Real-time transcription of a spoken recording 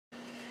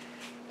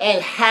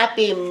And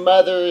happy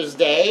Mother's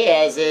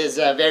Day, as is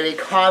very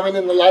common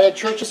in a lot of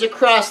churches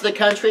across the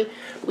country.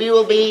 We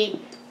will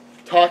be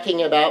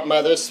talking about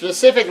mothers.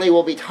 Specifically,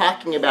 we'll be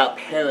talking about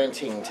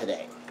parenting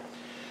today.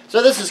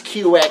 So this is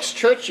QX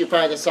Church. You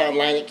find us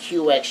online at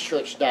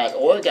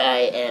qxchurch.org. I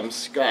am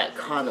Scott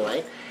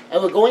Conway.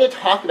 And we're going to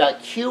talk about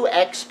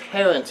QX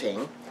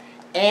parenting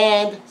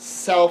and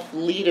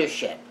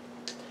self-leadership.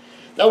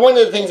 Now, one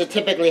of the things that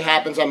typically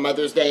happens on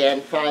Mother's Day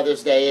and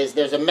Father's Day is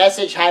there's a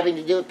message having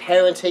to do with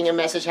parenting, a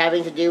message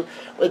having to do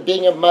with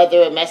being a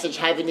mother, a message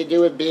having to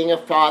do with being a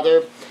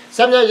father.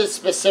 Sometimes it's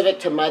specific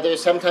to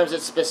mothers, sometimes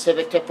it's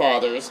specific to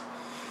fathers.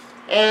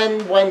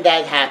 And when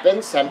that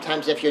happens,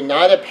 sometimes if you're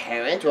not a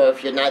parent or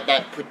if you're not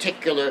that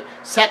particular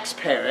sex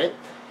parent,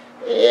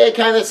 it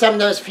kind of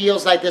sometimes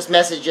feels like this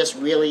message just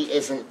really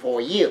isn't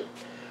for you.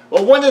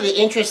 Well, one of the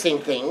interesting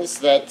things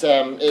that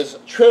is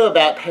true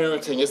about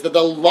parenting is that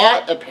a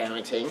lot of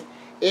parenting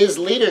is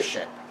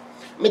leadership.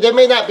 I mean, there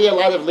may not be a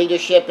lot of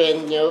leadership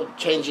in,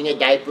 changing a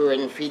diaper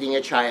and feeding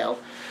a child,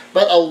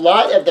 but a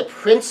lot of the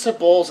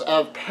principles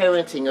of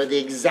parenting are the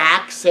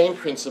exact same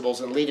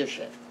principles in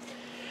leadership.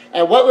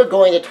 And what we're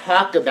going to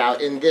talk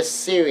about in this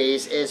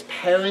series is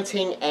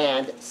parenting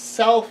and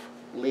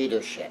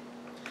self-leadership.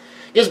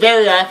 Because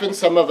very often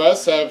some of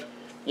us have,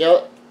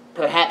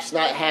 perhaps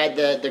not had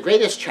the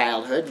greatest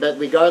childhood, but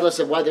regardless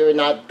of whether or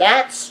not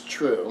that's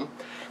true,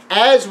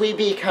 as we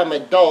become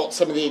adults,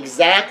 some of the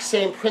exact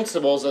same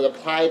principles that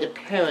apply to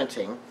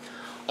parenting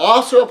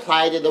also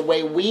apply to the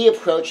way we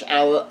approach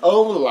our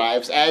own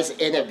lives, as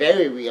in a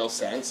very real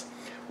sense,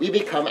 we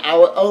become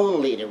our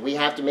own leader. We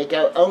have to make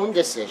our own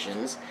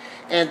decisions,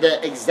 and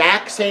the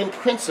exact same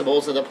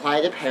principles that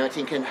apply to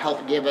parenting can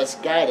help give us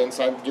guidance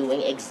on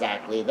doing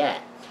exactly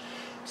that.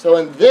 So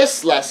in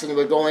this lesson,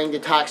 we're going to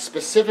talk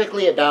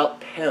specifically about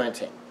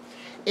parenting.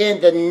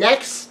 In the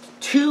next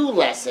two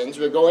lessons,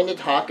 we're going to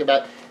talk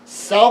about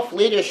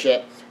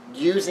self-leadership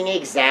using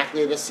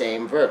exactly the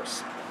same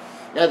verse.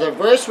 Now, the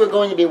verse we're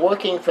going to be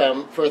working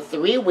from for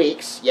 3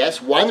 weeks,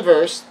 yes, one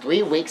verse,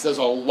 3 weeks, there's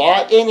a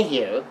lot in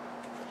here,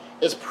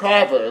 is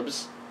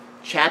Proverbs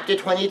chapter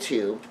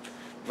 22,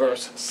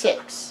 verse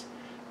 6.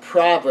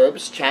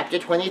 Proverbs chapter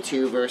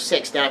 22, verse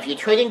 6. Now, if you're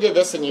turning to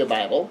this in your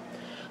Bible,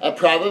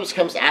 Proverbs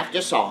comes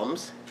after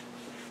Psalms.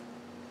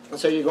 And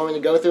so you're going to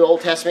go through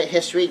Old Testament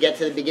history, get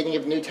to the beginning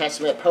of New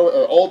Testament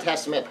or Old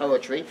Testament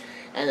poetry,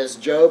 and it's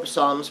Job,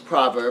 Psalms,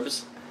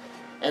 Proverbs,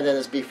 and then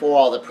it's before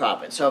all the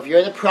prophets. So if you're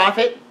in a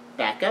prophet,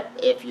 back up.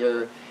 If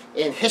you're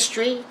in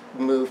history,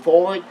 move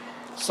forward.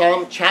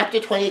 Psalm chapter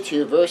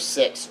 22, verse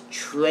 6,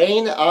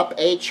 train up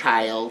a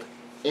child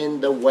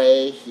in the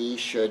way he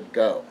should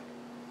go,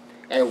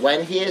 and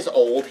when he is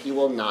old, he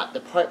will not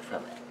depart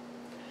from it.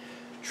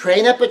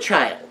 Train up a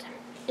child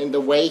in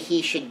the way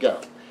he should go.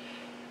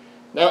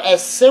 Now,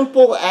 as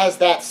simple as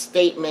that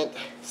statement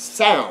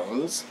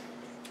sounds,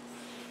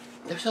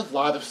 there's a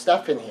lot of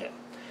stuff in here.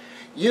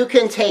 You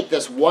can take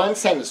this one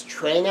sentence,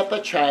 train up a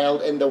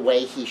child in the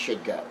way he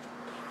should go,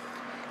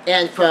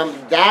 and from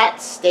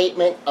that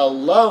statement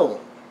alone,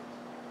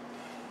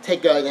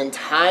 take an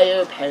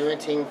entire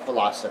parenting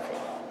philosophy.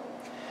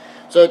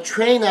 So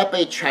train up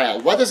a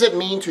child. What does it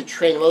mean to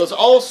train? Well, there's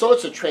all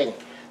sorts of training.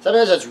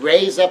 Sometimes it's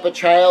raise up a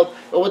child,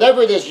 but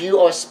whatever it is, you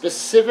are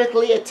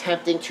specifically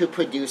attempting to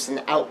produce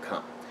an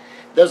outcome.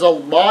 There's a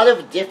lot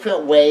of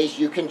different ways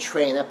you can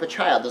train up a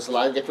child. There's a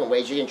lot of different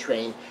ways you can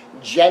train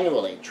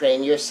generally.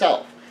 Train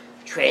yourself.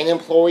 Train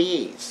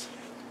employees.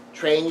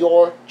 Train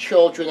your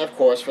children, of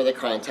course, for the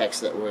context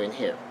that we're in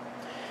here.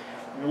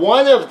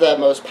 One of the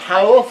most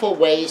powerful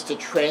ways to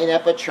train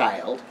up a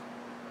child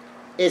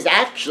is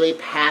actually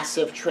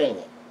passive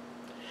training.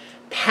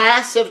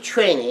 Passive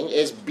training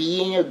is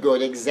being a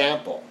good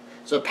example.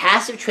 So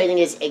passive training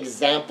is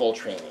example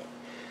training.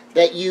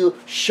 That you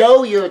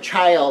show your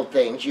child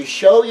things, you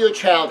show your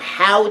child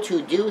how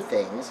to do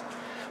things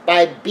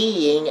by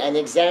being an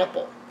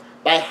example,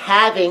 by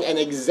having an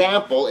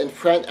example in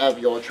front of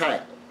your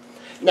child.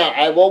 Now,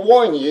 I will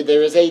warn you,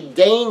 there is a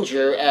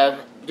danger of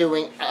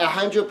doing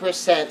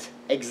 100%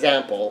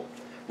 example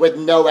with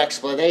no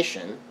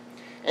explanation,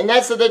 and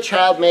that's that the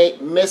child may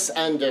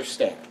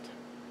misunderstand.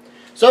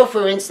 So,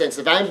 for instance,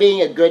 if I'm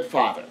being a good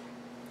father,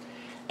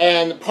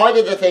 and part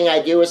of the thing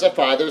I do as a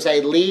father is I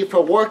leave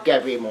for work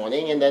every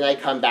morning, and then I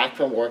come back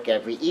from work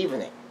every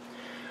evening.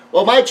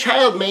 Well, my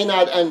child may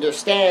not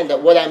understand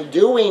that what I'm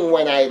doing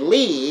when I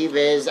leave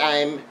is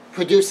I'm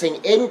producing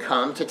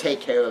income to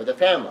take care of the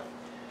family.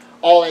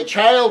 All a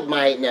child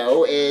might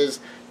know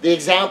is the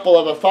example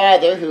of a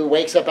father who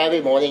wakes up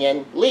every morning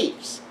and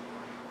leaves.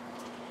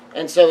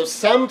 And so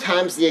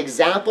sometimes the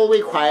example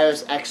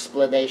requires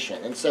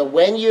explanation. And so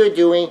when you're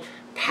doing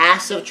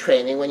passive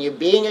training, when you're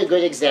being a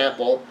good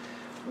example,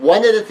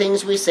 one of the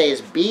things we say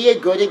is be a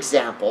good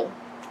example,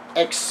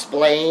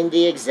 explain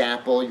the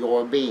example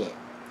you're being.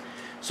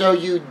 So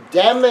you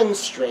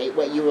demonstrate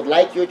what you would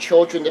like your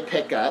children to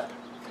pick up,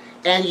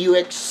 and you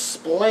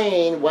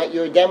explain what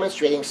you're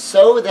demonstrating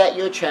so that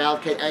your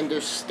child can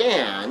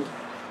understand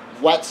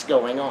what's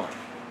going on.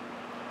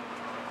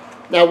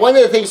 Now, one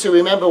of the things to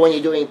remember when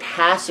you're doing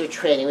passive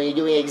training, when you're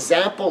doing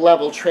example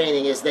level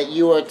training, is that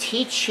you are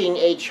teaching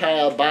a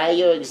child by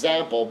your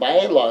example, by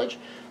and large,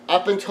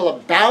 up until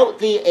about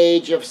the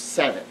age of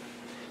 7.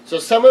 So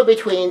somewhere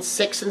between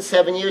 6 and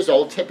 7 years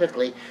old,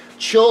 typically,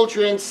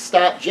 children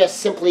stop just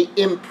simply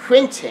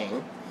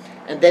imprinting,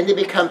 and then they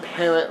become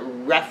parent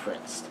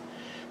referenced.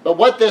 But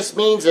what this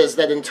means is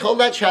that until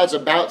that child's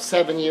about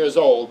 7 years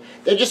old,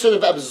 they're just sort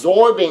of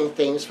absorbing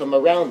things from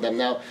around them.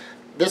 Now,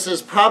 this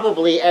is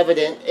probably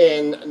evident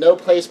in no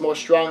place more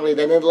strongly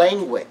than in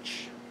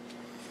language.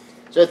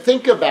 So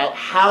think about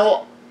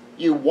how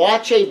you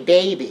watch a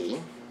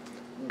baby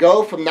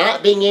go from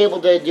not being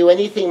able to do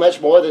anything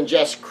much more than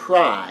just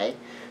cry,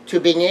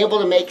 to being able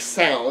to make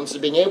sounds, to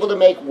being able to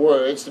make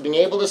words, to being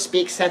able to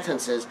speak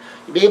sentences,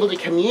 to be able to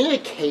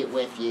communicate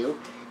with you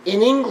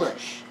in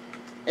English.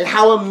 And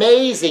how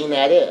amazing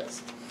that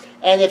is.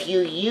 And if you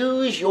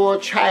use your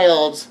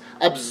child's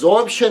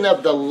absorption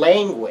of the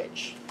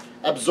language,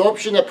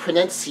 absorption of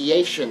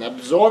pronunciation,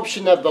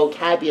 absorption of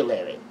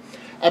vocabulary,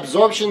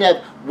 absorption of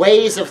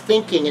ways of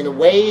thinking and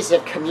ways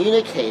of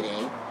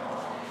communicating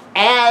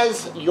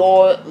as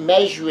your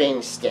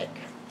measuring stick,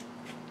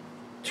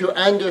 to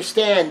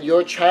understand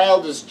your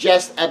child is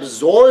just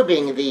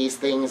absorbing these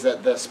things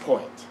at this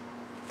point.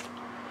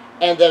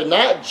 And they're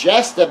not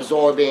just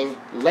absorbing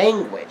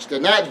language. They're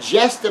not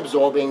just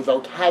absorbing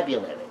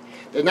vocabulary.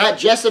 They're not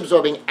just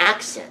absorbing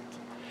accent.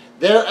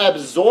 They're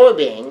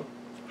absorbing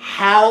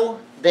how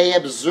they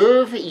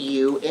observe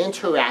you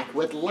interact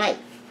with life.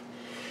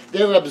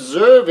 They're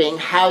observing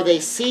how they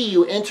see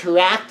you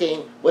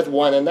interacting with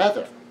one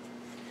another.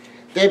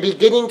 They're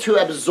beginning to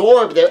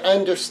absorb their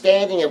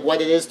understanding of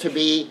what it is to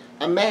be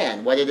a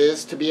man, what it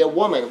is to be a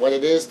woman, what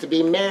it is to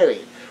be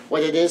married,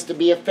 what it is to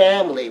be a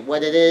family,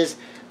 what it is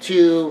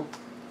to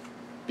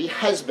be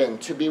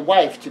husband, to be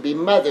wife, to be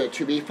mother,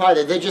 to be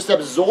father. They're just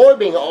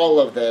absorbing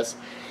all of this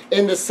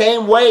in the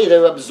same way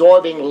they're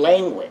absorbing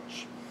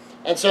language.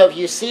 And so if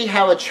you see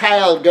how a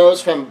child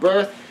goes from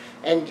birth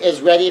and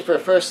is ready for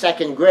first,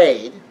 second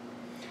grade,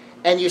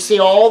 and you see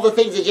all the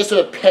things they just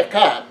sort of pick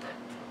up,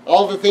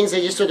 all the things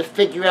they just sort of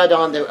figure out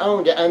on their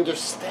own, to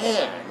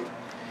understand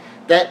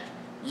that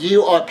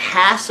you are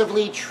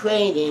passively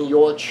training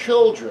your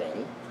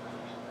children,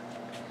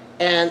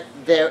 and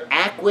their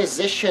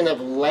acquisition of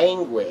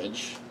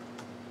language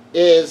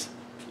is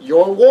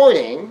your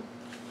warning,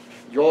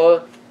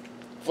 your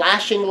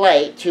flashing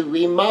light to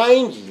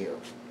remind you,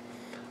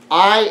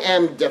 I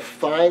am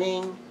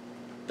defining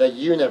the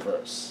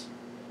universe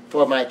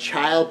for my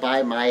child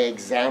by my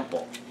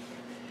example.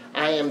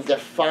 I am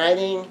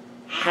defining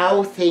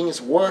how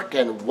things work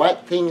and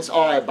what things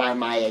are by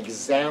my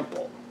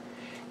example,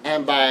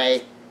 and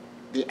by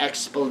the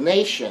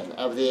explanation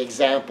of the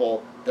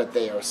example that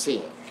they are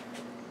seeing.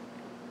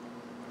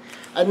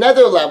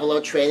 Another level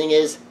of training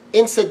is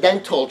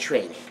incidental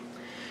training.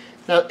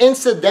 Now,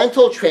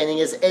 incidental training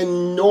is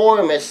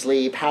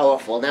enormously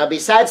powerful. Now,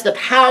 besides the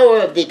power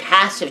of the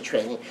passive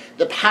training,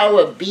 the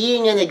power of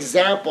being an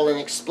example and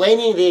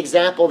explaining the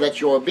example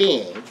that you're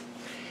being,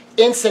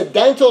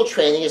 incidental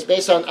training is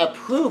based on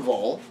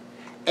approval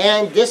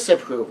and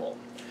disapproval.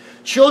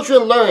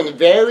 Children learn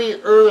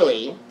very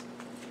early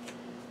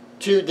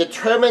to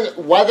determine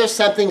whether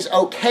something's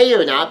okay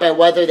or not by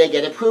whether they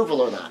get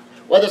approval or not.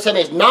 Whether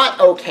something's not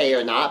okay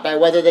or not by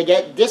whether they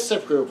get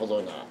disapproval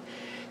or not.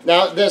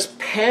 Now, this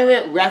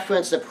parent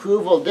reference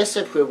approval,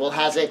 disapproval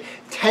has a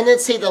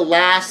tendency to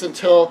last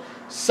until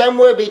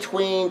somewhere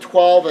between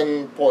 12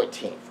 and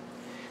 14.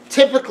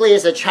 Typically,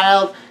 as a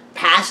child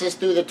passes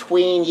through the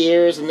tween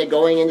years and they're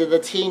going into the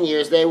teen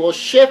years, they will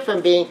shift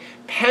from being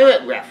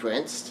parent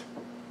referenced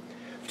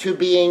to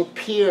being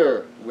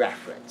peer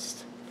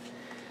referenced.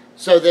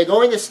 So they're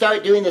going to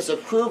start doing this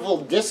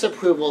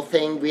approval-disapproval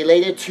thing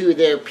related to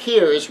their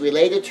peers,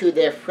 related to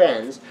their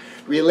friends,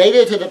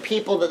 related to the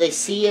people that they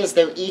see as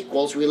their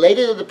equals,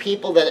 related to the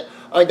people that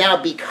are now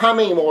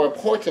becoming more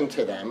important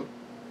to them.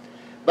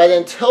 But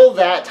until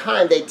that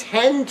time, they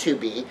tend to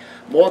be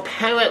more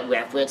parent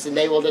reference, and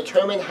they will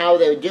determine how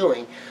they're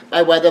doing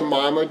by whether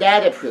mom or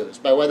dad approves,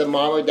 by whether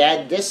mom or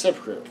dad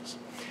disapproves.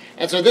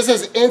 And so this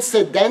is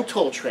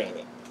incidental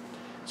training.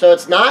 So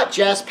it's not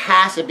just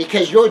passive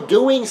because you're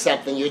doing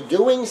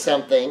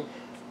something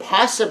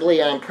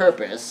possibly on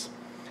purpose,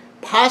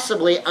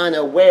 possibly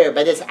unaware,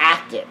 but it's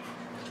active.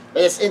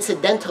 But it's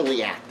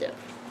incidentally active.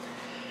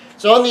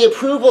 So on the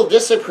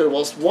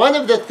approval-disapprovals, one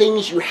of the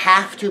things you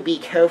have to be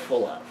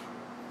careful of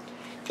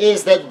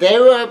is that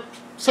there are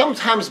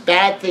sometimes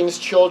bad things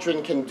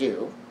children can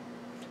do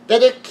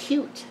that are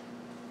cute.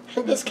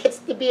 And this gets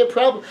to be a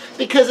problem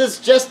because it's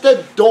just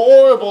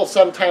adorable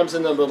sometimes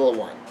in the little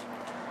one.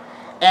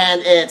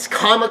 And it's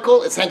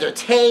comical, it's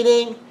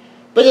entertaining,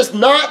 but it's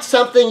not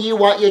something you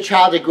want your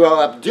child to grow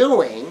up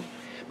doing.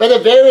 But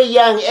at a very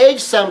young age,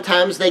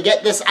 sometimes they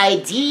get this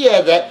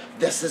idea that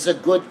this is a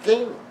good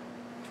thing.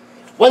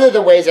 One of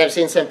the ways I've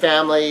seen some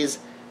families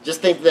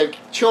just think their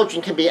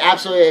children can be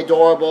absolutely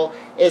adorable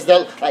is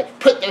they'll like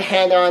put their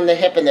hand on the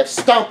hip and they'll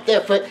stomp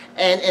their foot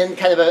and in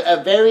kind of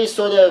a very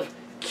sort of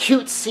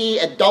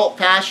cutesy adult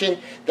fashion,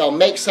 they'll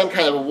make some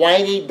kind of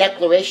whiny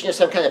declaration or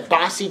some kind of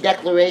bossy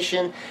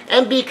declaration.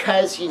 And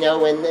because, you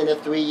know, in a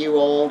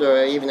 3-year-old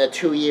or even a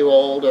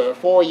 2-year-old or a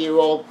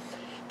 4-year-old,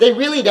 they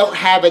really don't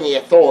have any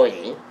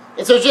authority.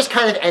 And so it's just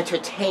kind of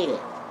entertaining.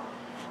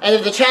 And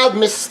if the child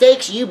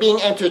mistakes you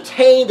being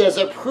entertained as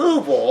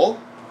approval,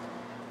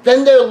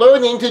 then they're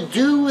learning to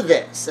do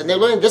this. And they're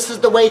learning this is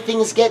the way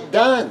things get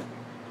done.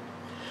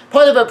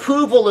 Part of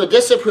approval or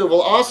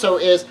disapproval also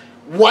is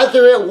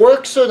whether it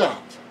works or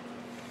not.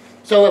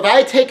 So if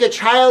I take a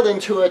child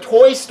into a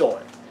toy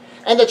store,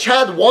 and the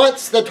child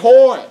wants the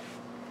toy,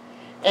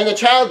 and the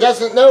child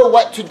doesn't know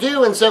what to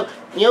do, and so,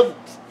 you know,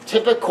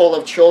 typical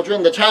of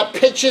children, the child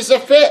pitches a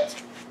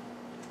fit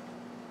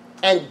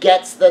and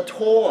gets the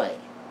toy.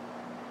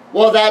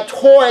 Well, that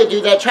toy,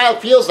 that child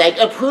feels like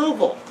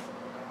approval.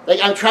 Like,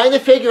 I'm trying to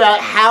figure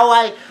out how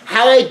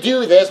I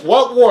do this,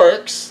 what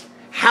works,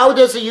 how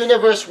does the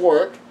universe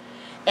work.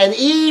 And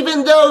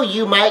even though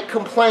you might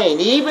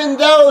complain, even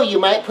though you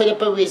might put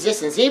up a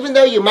resistance, even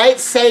though you might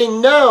say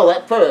no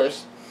at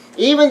first,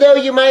 even though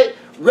you might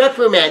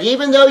reprimand,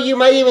 even though you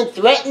might even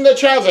threaten the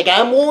child, like,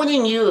 I'm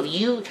warning you,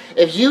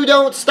 if you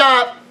don't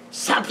stop,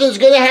 something's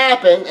going to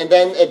happen, and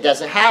then it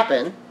doesn't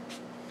happen,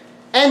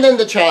 and then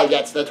the child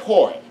gets the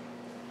toy.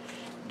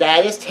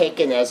 That is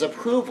taken as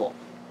approval.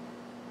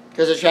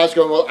 Because the child's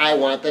going, well, I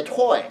want the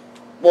toy.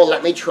 Well,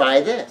 let me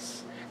try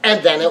this.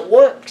 And then it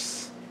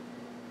works.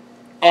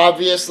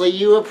 Obviously,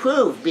 you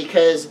approve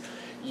because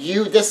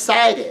you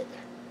decided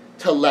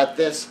to let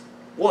this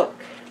work.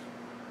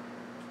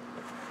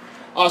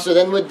 Also,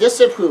 then with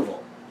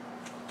disapproval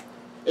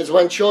is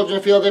when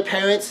children feel their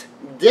parents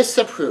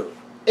disapprove.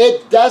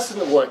 It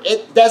doesn't work.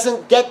 It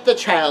doesn't get the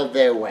child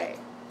their way.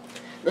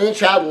 Then the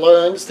child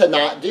learns to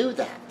not do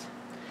that.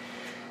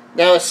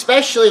 Now,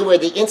 especially where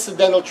the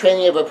incidental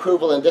training of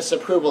approval and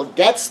disapproval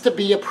gets to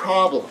be a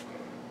problem,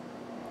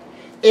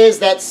 is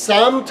that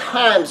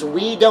sometimes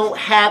we don't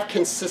have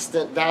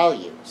consistent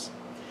values.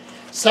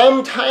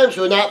 Sometimes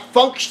we're not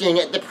functioning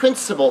at the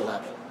principle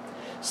level.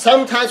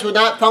 Sometimes we're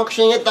not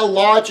functioning at the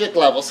logic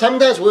level.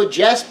 Sometimes we're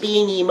just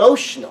being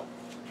emotional.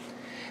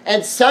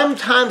 And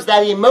sometimes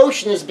that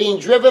emotion is being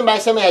driven by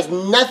something that has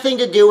nothing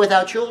to do with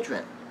our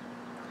children.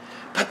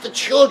 But the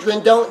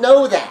children don't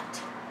know that.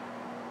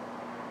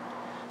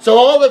 So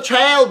all the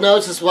child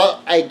knows is,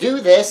 well, I do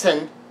this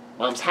and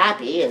mom's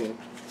happy, and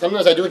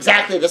sometimes I do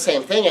exactly the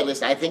same thing, at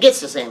least I think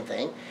it's the same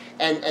thing,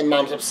 and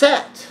mom's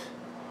upset.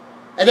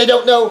 And they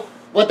don't know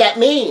what that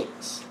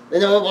means. They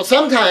know, well,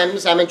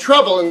 sometimes I'm in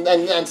trouble,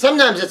 and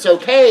sometimes it's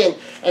okay,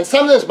 and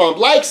sometimes mom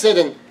likes it,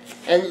 and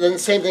then the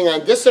same thing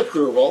on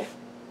disapproval.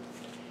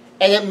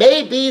 And it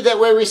may be that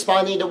we're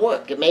responding to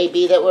work. It may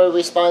be that we're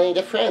responding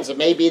to friends. It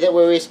may be that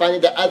we're responding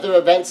to other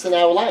events in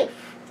our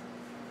life.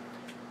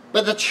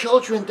 But the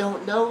children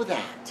don't know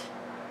that.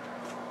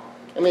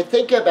 I mean,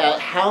 think about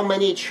how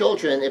many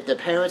children, if the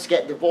parents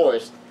get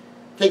divorced,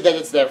 think that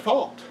it's their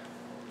fault.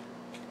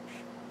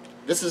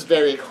 This is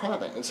very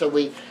common. And so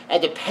we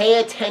have to pay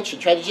attention,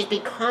 try to just be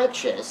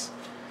conscious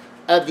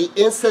of the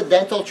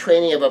incidental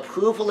training of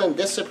approval and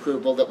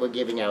disapproval that we're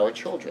giving our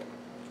children.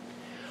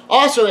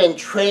 Also, in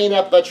train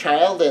up a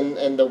child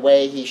in the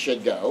way he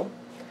should go,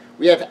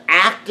 we have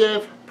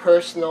active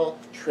personal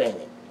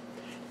training.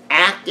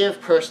 Active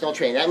personal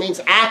training. That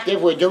means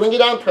active, we're doing it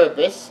on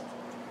purpose,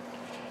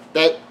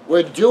 that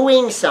we're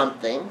doing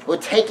something, we're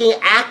taking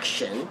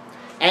action,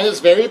 and it's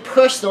very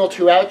personal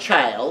to our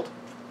child,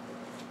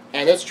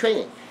 and it's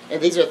training.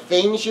 And these are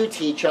things you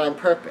teach on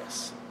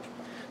purpose.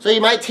 So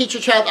you might teach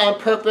your child on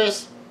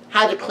purpose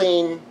how to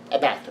clean a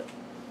bathroom,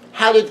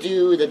 how to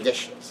do the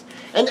dishes.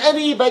 And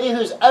anybody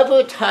who's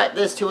ever taught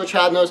this to a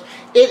child knows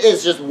it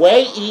is just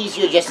way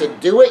easier just to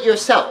do it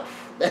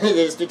yourself than it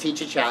is to teach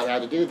a child how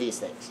to do these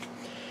things.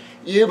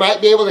 You might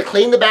be able to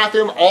clean the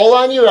bathroom all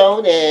on your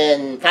own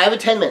in 5 or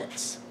 10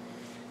 minutes.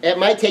 It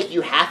might take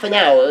you half an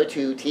hour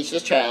to teach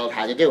this child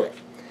how to do it.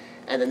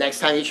 And the next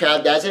time your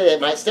child does it,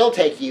 it might still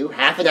take you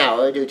half an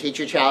hour to teach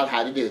your child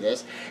how to do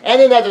this.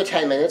 And another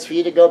 10 minutes for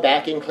you to go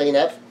back and clean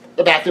up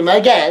the bathroom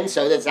again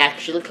so that it's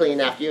actually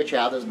clean after your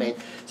child has made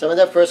some of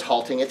their first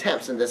halting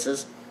attempts. And this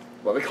is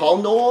what we call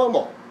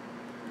normal.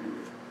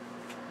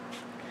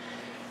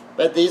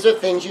 But these are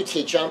things you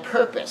teach on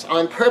purpose.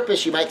 On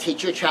purpose, you might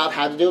teach your child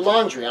how to do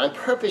laundry. On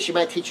purpose, you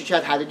might teach your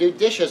child how to do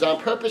dishes. On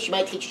purpose, you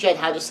might teach your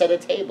child how to set a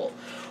table.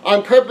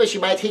 On purpose,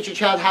 you might teach your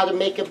child how to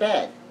make a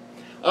bed.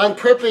 On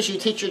purpose, you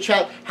teach your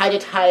child how to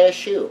tie a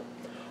shoe.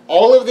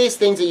 All of these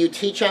things that you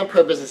teach on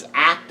purpose is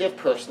active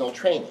personal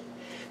training.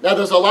 Now,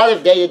 there's a lot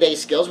of day-to-day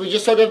skills. We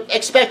just sort of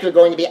expect we're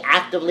going to be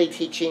actively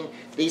teaching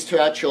these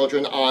to our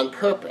children on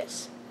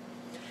purpose.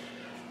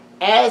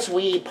 As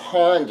we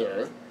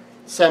ponder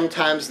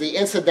sometimes the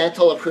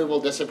incidental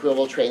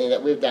approval-disapproval training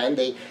that we've done,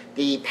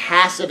 the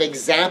passive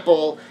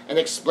example and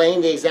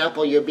explain the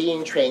example you're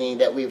being training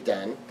that we've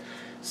done,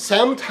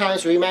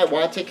 sometimes we might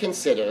want to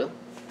consider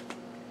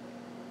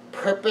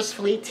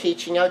purposefully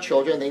teaching our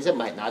children things that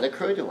might not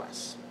occur to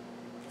us.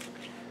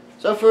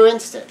 So for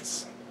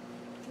instance,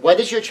 what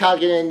is your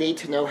child going to need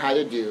to know how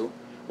to do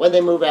when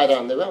they move out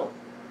on their own?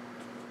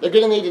 They're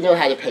going to need to know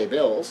how to pay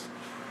bills.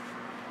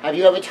 Have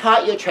you ever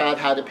taught your child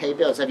how to pay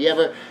bills? Have you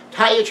ever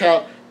taught your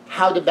child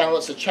how to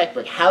balance a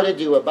checkbook, how to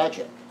do a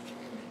budget?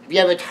 Have you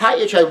ever taught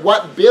your child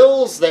what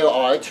bills there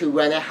are to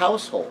run a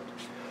household?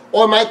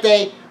 Or might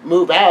they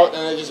move out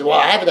and they just say, well,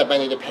 I have enough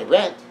money to pay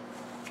rent.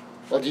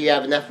 Well, do you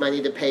have enough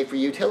money to pay for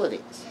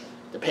utilities?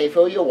 To pay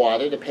for your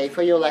water, to pay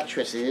for your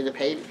electricity, to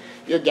pay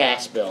your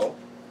gas bill?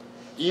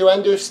 Do you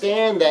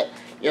understand that,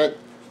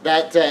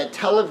 that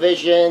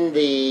television,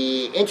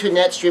 the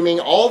internet streaming,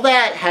 all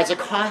that has a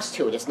cost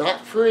to it. It's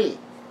not free.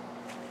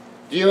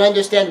 Do you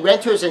understand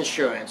renter's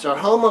insurance or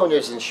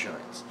homeowner's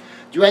insurance?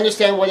 Do you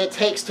understand what it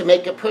takes to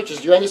make a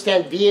purchase? Do you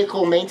understand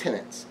vehicle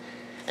maintenance?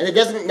 And it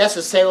doesn't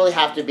necessarily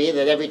have to be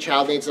that every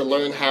child needs to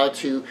learn how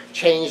to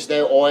change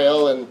their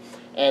oil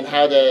and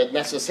how to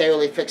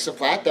necessarily fix a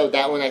flat, though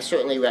that one I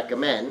certainly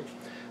recommend.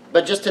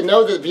 But just to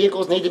know that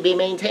vehicles need to be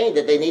maintained,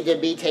 that they need to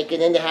be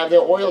taken in to have their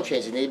oil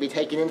changed, they need to be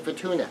taken in for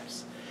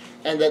tune-ups,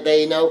 and that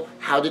they know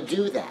how to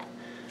do that.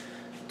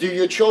 Do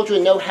your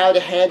children know how to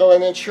handle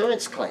an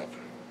insurance claim?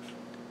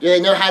 Do they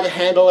know how to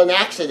handle an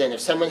accident if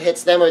someone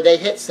hits them or they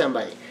hit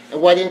somebody?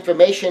 And what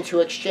information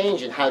to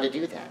exchange and how to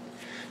do that?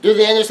 Do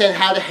they understand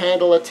how to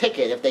handle a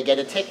ticket if they get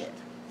a ticket?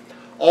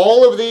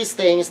 All of these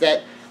things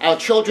that our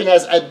children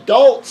as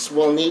adults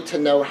will need to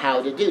know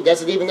how to do.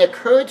 Does it even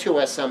occur to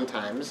us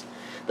sometimes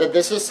that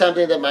this is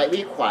something that might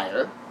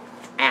require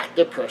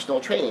active personal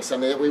training,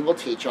 something that we will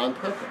teach on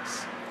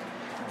purpose?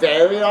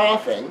 Very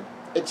often,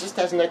 it just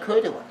doesn't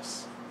occur to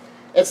us.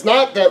 It's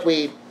not that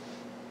we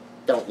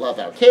don't love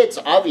our kids,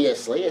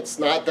 obviously. It's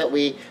not that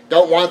we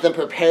don't want them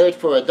prepared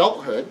for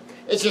adulthood.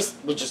 It's just,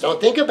 we just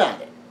don't think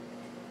about it.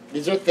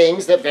 These are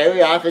things that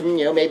very often,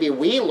 maybe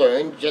we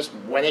learned just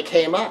when it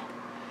came up.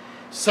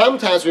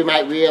 Sometimes we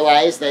might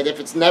realize that if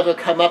it's never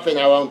come up in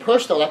our own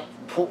personal life,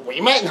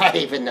 we might not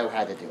even know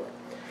how to do it.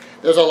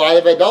 There's a lot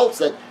of adults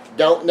that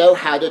don't know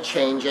how to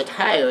change a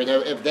tire.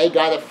 If they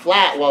got a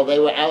flat while they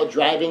were out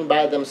driving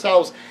by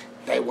themselves,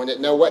 they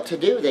wouldn't know what to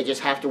do. They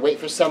just have to wait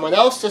for someone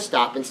else to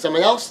stop and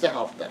someone else to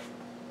help them.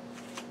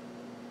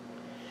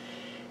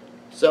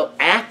 So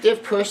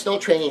active personal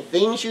training,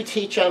 things you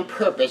teach on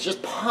purpose,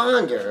 just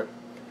ponder,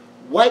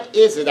 what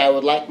is it I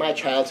would like my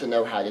child to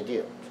know how to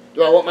do?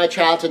 Do I want my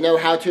child to know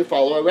how to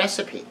follow a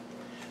recipe?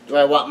 Do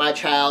I want my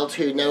child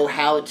to know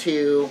how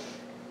to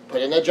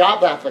put in a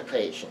job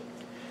application?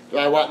 Do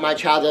I want my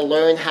child to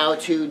learn how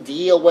to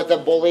deal with a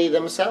bully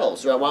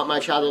themselves? Do I want my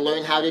child to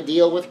learn how to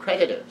deal with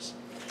creditors?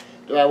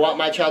 Do I want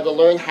my child to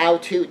learn how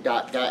to ...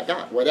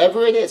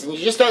 Whatever it is. And you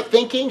just start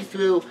thinking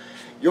through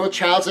your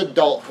child's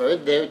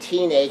adulthood, their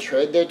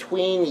teenagehood, their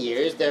tween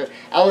years, their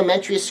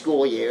elementary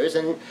school years,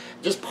 and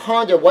just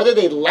ponder, what are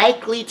they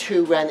likely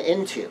to run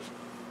into?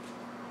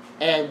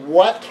 And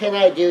what can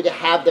I do to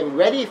have them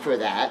ready for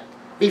that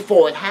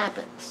before it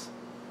happens?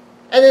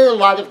 And in a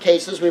lot of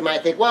cases, we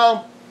might think,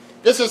 well,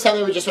 this is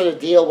something we just sort of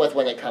deal with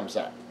when it comes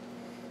up.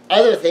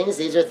 Other things,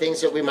 these are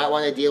things that we might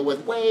want to deal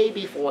with way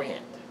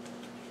beforehand.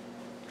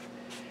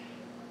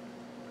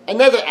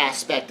 Another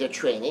aspect of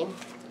training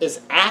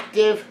is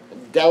active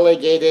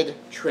delegated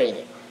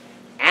training.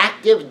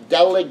 Active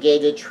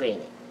delegated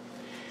training.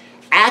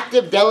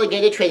 Active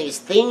delegated training is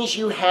things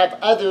you have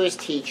others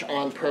teach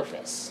on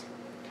purpose.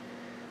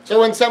 So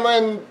when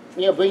someone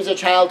brings a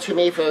child to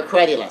me for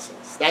karate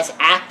lessons, that's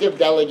active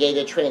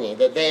delegated training,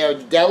 that they are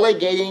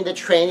delegating the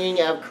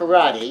training of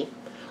karate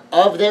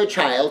of their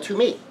child to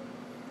me.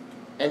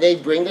 And they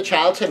bring the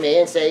child to me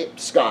and say,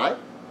 Scott,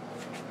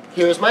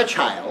 here's my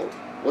child.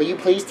 Will you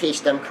please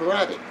teach them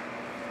karate?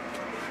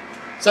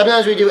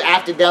 Sometimes we do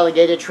active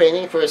delegated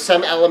training for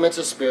some elements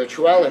of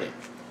spirituality.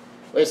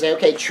 We say,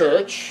 okay,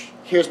 church,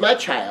 here's my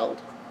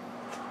child.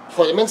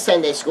 Put him in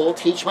Sunday school,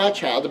 teach my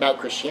child about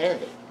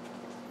Christianity.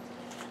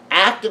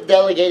 Active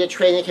delegated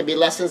training can be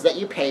lessons that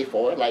you pay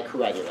for, like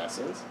karate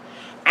lessons.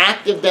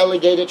 Active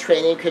delegated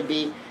training could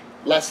be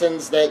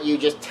lessons that you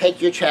just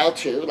take your child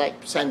to, like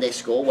Sunday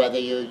school, whether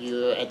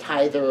you're a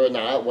tither or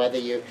not, whether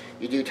you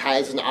do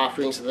tithes and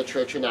offerings to the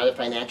church or not, or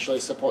financially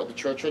support the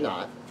church or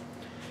not.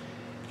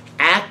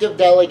 Active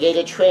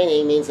delegated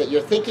training means that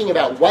you're thinking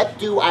about, what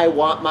do I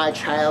want my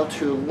child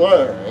to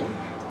learn?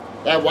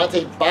 And I want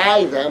to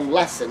buy them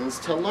lessons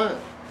to learn.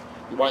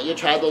 You want your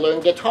child to learn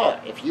guitar.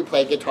 If you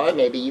play guitar,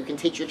 maybe you can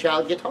teach your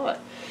child guitar.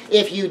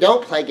 If you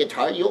don't play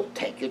guitar, you'll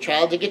take your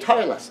child to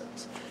guitar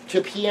lessons,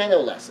 to piano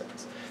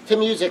lessons, to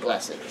music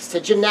lessons,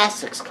 to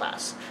gymnastics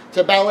class,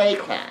 to ballet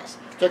class,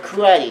 to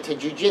karate, to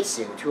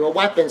jiu-jitsu, to a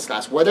weapons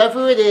class.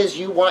 Whatever it is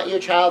you want your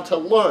child to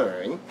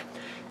learn,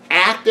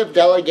 active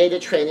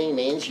delegated training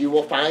means you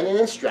will find an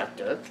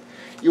instructor,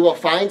 you will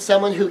find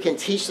someone who can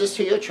teach this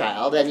to your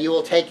child, and you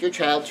will take your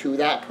child to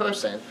that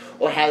person,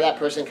 or have that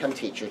person come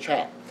teach your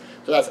child.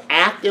 So that's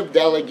active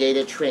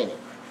delegated training.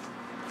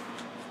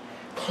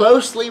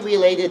 Closely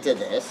related to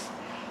this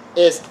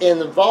is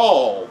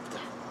involved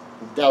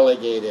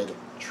delegated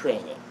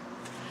training.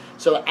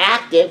 So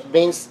active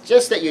means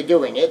just that you're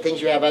doing it, things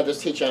you have others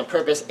teach on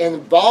purpose.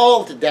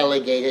 Involved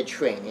delegated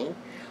training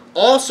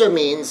also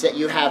means that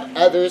you have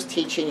others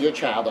teaching your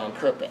child on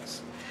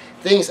purpose.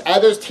 Things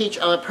others teach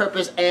on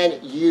purpose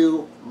and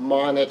you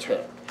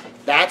monitor.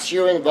 That's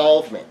your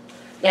involvement.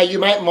 Now, you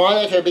might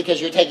monitor because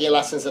you're taking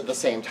lessons at the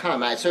same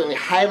time. I certainly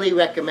highly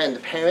recommend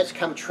the parents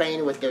come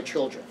train with their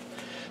children.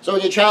 So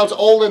when your child's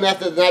old enough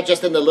that they're not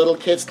just in the little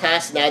kids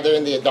class, now they're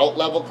in the adult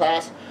level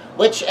class,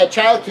 which a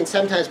child can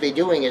sometimes be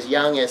doing as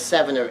young as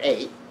 7 or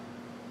 8,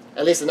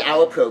 at least in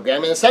our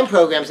program. And in some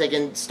programs, they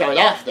can start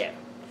off there.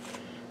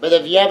 But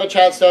if you have a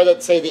child start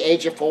at, say, the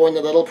age of 4 in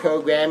the little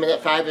program, and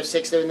at 5 or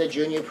 6 they're in the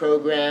junior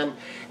program,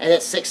 and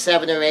at 6,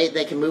 7, or 8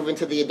 they can move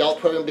into the adult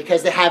program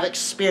because they have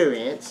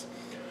experience.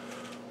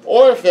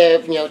 Or if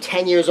they're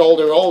 10 years old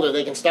or older,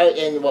 they can start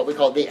in what we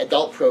call the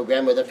adult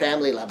program or the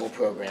family level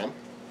program.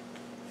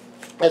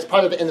 As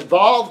part of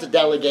involved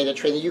delegated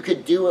training, you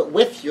could do it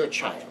with your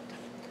child.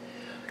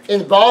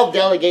 Involved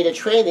delegated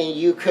training,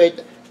 you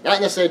could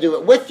not necessarily do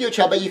it with your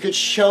child, but you could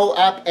show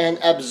up and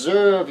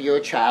observe your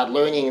child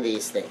learning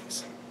these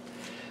things.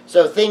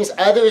 So things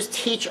others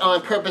teach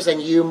on purpose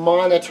and you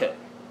monitor.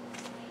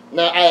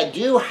 Now, I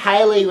do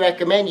highly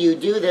recommend you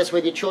do this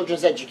with your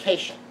children's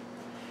education.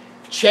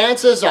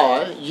 Chances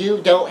are you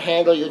don't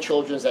handle your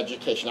children's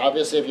education.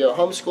 Obviously, if you're a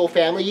homeschool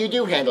family, you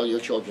do handle your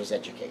children's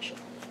education.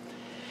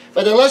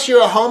 But unless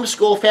you're a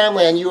homeschool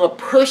family and you are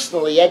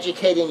personally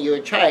educating your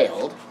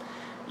child,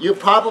 you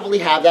probably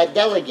have that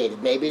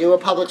delegated, maybe to a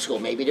public school,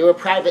 maybe to a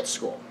private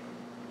school.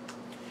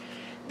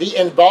 The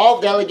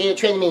involved delegated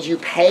training means you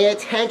pay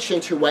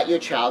attention to what your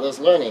child is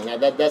learning. Now,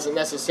 that doesn't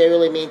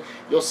necessarily mean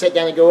you'll sit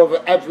down and go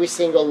over every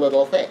single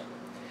little thing.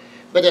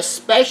 But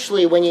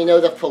especially when you know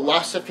the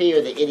philosophy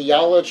or the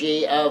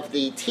ideology of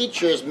the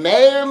teachers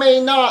may or may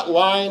not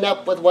line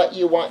up with what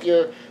you want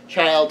your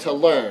child to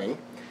learn,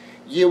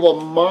 you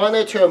will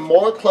monitor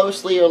more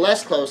closely or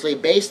less closely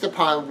based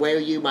upon where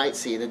you might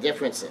see the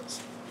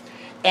differences.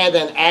 And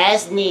then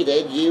as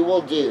needed, you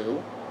will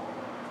do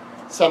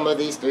some of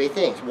these 3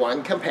 things.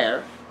 1,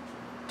 compare.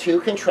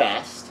 2,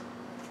 contrast.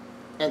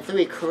 And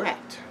 3,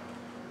 correct.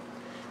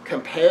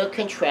 Compare,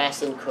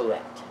 contrast, and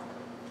correct.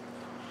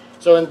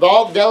 So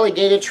involved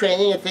delegated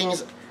training and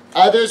things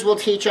others will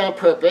teach on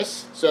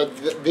purpose. So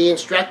the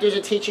instructors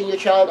are teaching your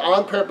child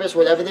on purpose,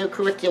 whatever their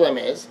curriculum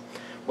is,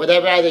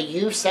 whatever either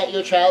you've sent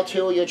your child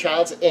to or your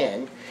child's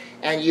in,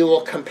 and you will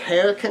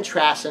compare,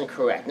 contrast, and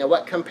correct. Now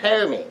what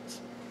compare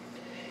means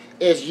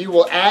is you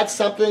will add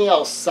something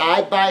else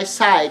side by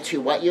side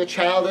to what your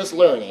child is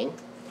learning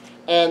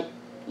and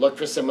look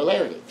for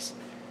similarities.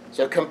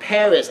 So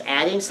compare is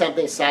adding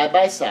something side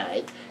by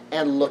side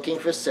and looking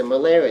for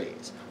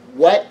similarities.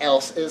 What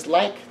else is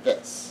like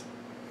this?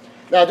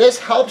 Now this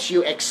helps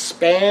you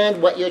expand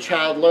what your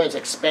child learns,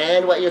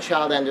 expand what your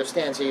child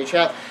understands. So your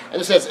child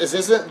understands this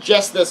isn't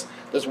just this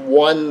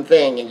one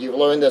thing and you've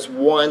learned this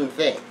one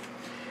thing.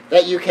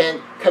 That you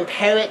can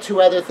compare it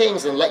to other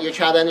things and let your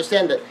child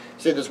understand that,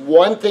 see, this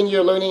one thing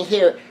you're learning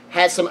here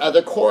has some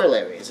other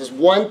corollaries. This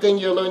one thing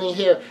you're learning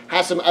here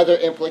has some other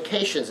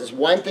implications. This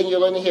one thing you're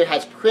learning here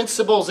has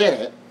principles in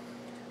it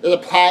that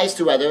applies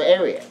to other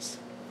areas.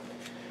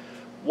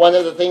 One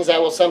of the things I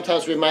will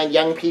sometimes remind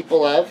young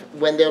people of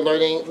when they're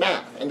learning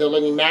math, and they're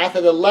learning math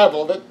at a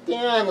level that,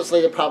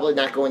 honestly, they're probably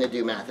not going to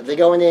do math. If they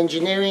go into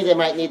engineering, they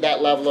might need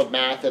that level of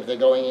math. If they're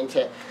going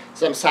into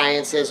some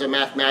sciences or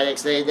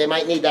mathematics, they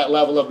might need that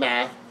level of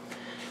math.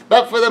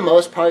 But for the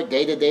most part,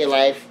 day-to-day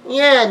life,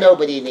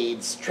 nobody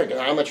needs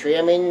trigonometry.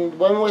 I mean,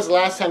 when was the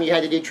last time you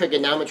had to do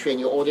trigonometry in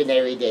your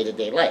ordinary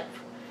day-to-day life?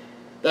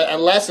 That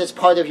unless it's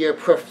part of your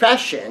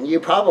profession,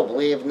 you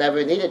probably have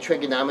never needed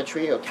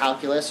trigonometry or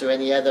calculus or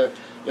any other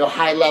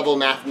high-level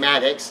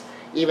mathematics,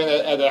 even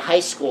at a high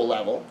school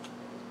level.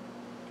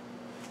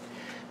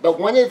 But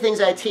one of the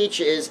things I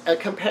teach is a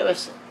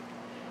comparison.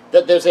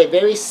 That there's a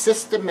very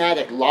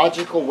systematic,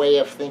 logical way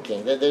of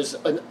thinking. That there's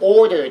an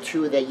order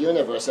to the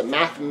universe that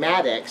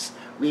mathematics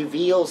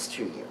reveals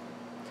to you.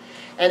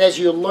 And as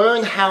you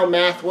learn how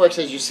math works,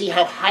 as you see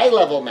how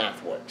high-level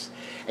math works,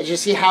 as you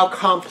see how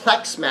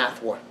complex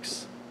math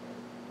works,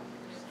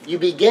 you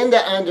begin to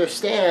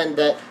understand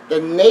the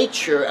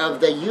nature of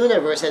the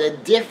universe at a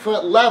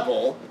different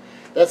level,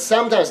 that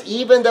sometimes,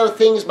 even though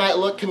things might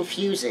look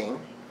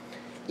confusing,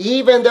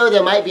 even though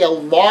there might be a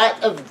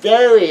lot of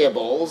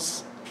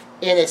variables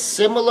in a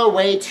similar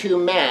way to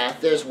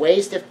math, there's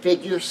ways to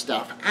figure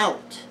stuff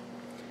out.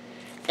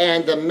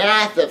 And the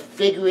math of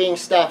figuring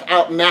stuff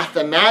out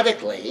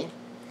mathematically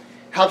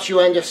helps you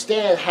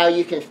understand how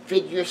you can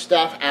figure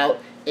stuff out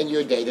in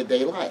your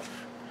day-to-day life.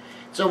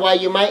 So while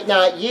you might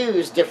not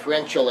use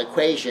differential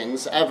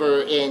equations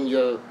ever in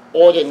your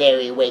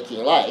ordinary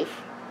waking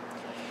life,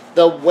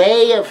 the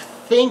way of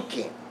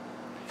thinking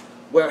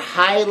where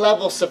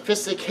high-level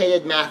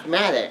sophisticated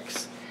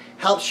mathematics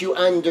helps you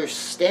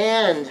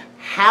understand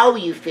how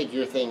you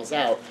figure things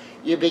out,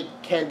 you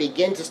can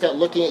begin to start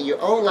looking at your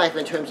own life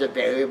in terms of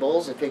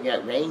variables and figuring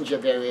out range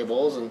of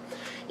variables. And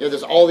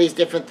there's all these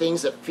different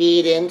things that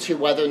feed into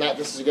whether or not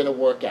this is going to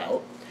work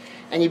out.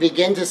 And you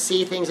begin to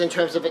see things in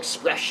terms of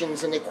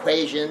expressions and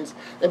equations.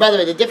 And by the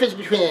way, the difference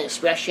between an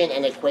expression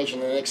and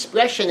an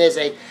expression is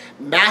a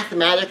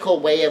mathematical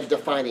way of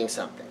defining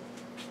something.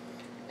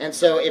 And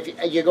so if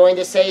you're going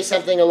to say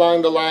something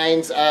along the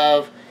lines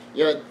of,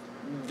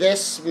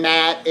 this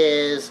mat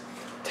is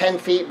 10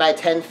 feet by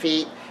 10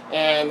 feet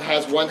and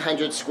has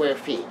 100 square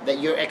feet, that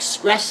you're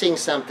expressing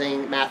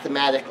something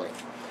mathematically.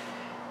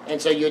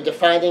 And so you're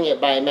defining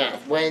it by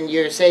math. When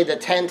you say that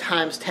 10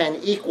 times 10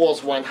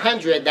 equals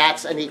 100,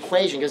 that's an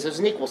equation because there's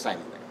an equal sign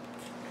in there.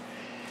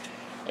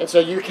 And so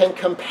you can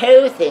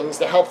compare things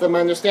to help them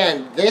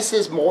understand this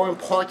is more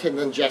important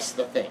than just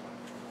the thing.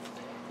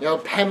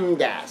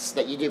 PEMDAS,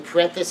 that you do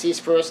parentheses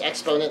first,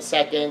 exponent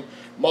second,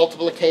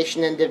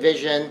 multiplication and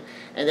division,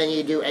 and then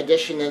you do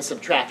addition and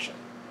subtraction.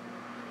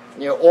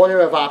 Order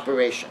of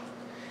operation.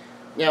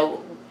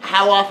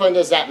 How often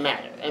does that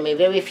matter? I mean,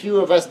 very few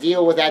of us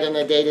deal with that on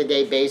a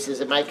day-to-day basis.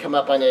 It might come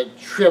up on a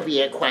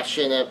trivia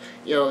question of,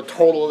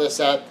 total this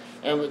up,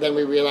 and then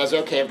we realize,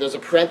 okay, if there's a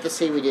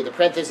parenthesis, we do the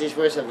parentheses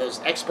first. If there's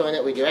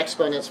exponent, we do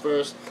exponents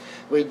first.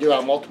 We do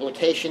our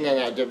multiplication and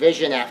our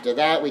division after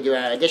that. We do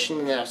our addition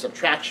and our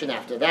subtraction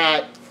after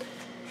that.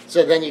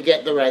 So then you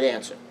get the right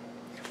answer.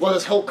 Well,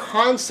 this whole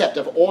concept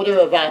of order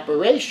of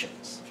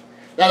operations,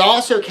 that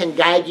also can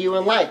guide you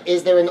in life.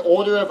 Is there an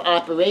order of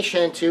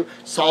operation to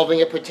solving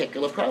a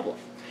particular problem?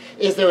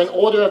 Is there an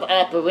order of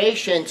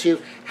operation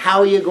to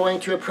how you're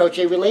going to approach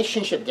a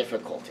relationship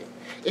difficulty?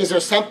 Is there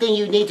something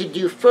you need to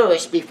do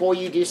first before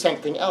you do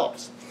something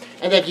else?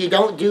 And if you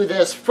don't do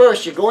this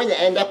first, you're going to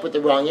end up with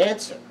the wrong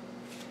answer.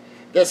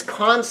 This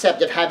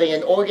concept of having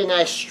an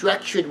organized,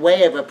 structured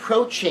way of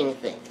approaching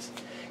things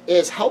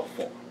is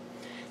helpful.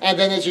 And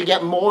then as you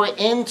get more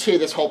into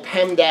this whole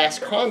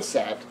PEMDAS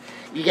concept,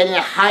 you get in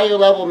a higher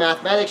level of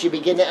mathematics, you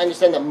begin to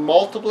understand that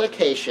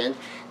multiplication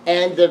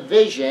and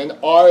division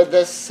are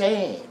the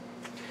same.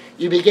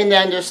 You begin to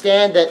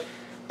understand that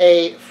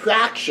a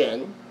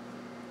fraction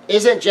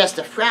isn't just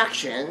a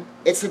fraction,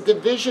 it's a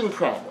division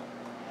problem.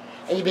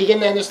 And you begin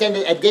to understand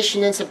that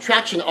addition and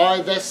subtraction are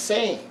the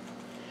same.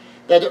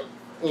 That,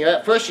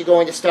 at first you're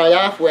going to start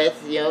off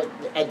with,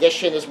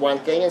 addition is one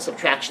thing and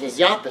subtraction is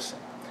the opposite.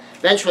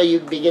 Eventually you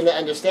begin to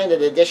understand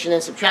that addition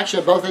and subtraction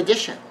are both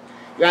addition.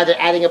 You're either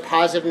adding a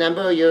positive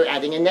number or you're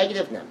adding a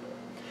negative number.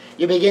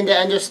 You begin to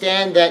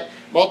understand that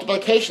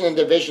multiplication and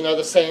division are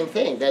the same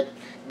thing, that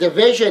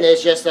division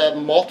is just a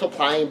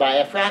multiplying by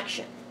a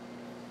fraction.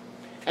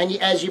 And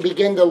as you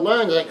begin to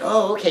learn, like,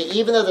 oh, okay,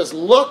 even though this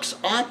looks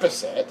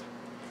opposite,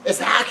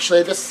 it's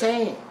actually the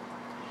same.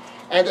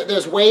 And that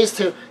there's ways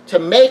to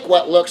make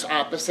what looks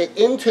opposite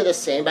into the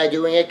same by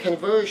doing a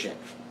conversion.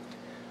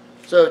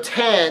 So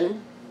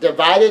 10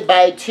 divided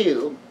by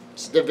 2,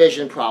 it's a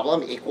division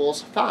problem,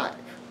 equals 5.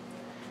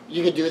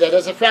 You could do that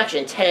as a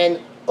fraction.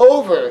 10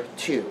 over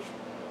 2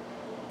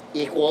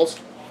 equals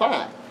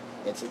 5.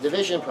 It's a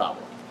division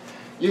problem.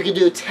 You could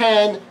do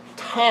 10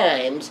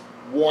 times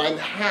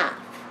 1/2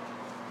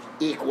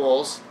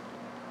 equals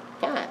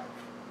 5.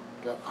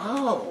 Go,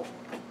 oh.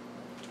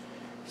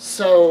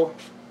 So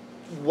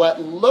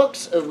what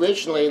looks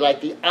originally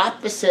like the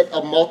opposite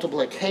of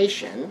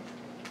multiplication,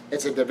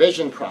 it's a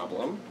division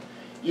problem,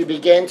 you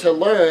begin to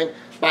learn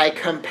by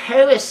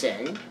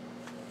comparison.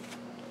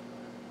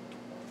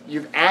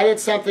 You've added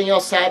something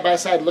else side by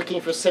side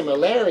looking for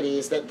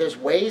similarities, that there's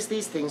ways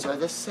these things are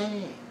the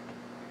same.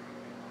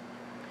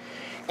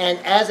 And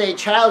as a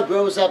child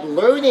grows up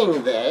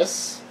learning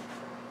this,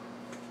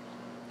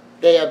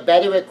 they are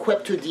better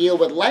equipped to deal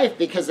with life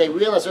because they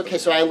realize, okay,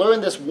 so I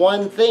learned this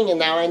one thing and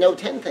now I know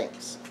 10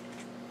 things.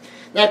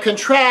 Now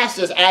contrast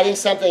is adding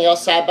something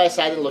else side by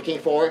side and looking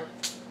for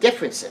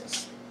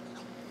differences.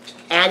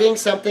 Adding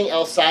something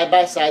else side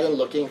by side and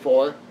looking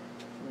for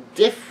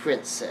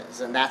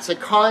differences, and that's a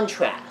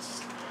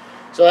contrast.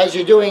 So as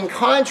you're doing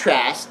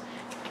contrast,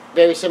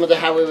 very similar to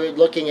how we were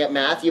looking at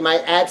math, you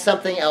might add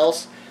something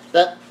else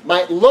that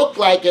might look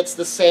like it's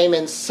the same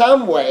in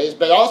some ways,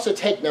 but also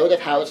take note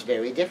of how it's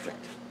very different.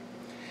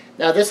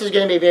 Now this is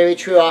going to be very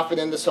true often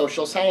in the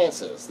social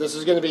sciences. This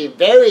is going to be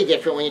very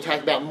different when you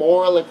talk about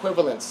moral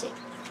equivalency.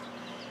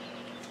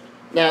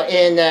 Now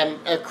in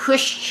a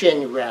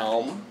Christian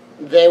realm,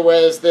 there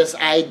was this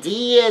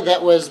idea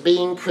that was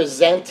being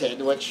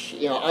presented, which,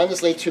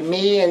 honestly to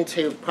me and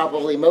to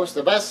probably most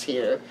of us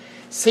here,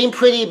 seemed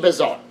pretty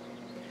bizarre.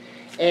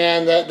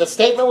 And the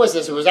statement was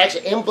this: it was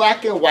actually in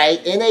black and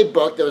white in a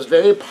book that was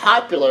very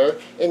popular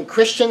in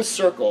Christian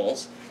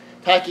circles,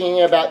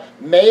 talking about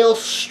male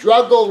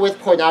struggle with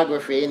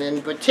pornography, and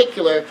in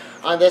particular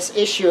on this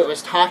issue it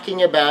was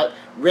talking about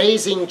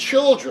raising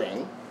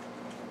children.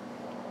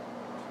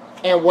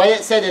 And what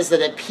it said is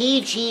that a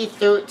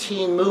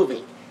PG-13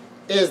 movie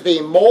is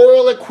the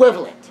moral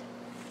equivalent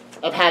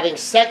of having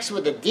sex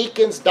with a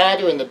deacon's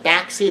daughter in the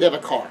backseat of a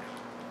car.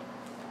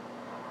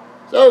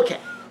 So, okay.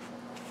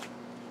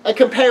 A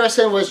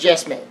comparison was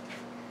just made.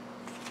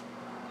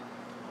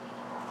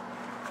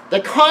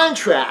 The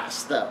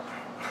contrast, though.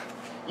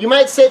 You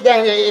might sit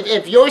down,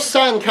 if your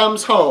son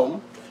comes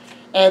home,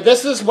 and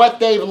this is what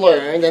they've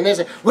learned,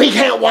 and we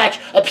can't watch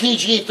a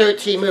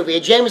PG-13 movie.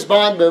 A James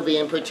Bond movie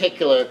in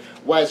particular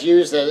was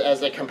used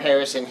as a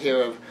comparison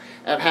here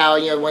of how,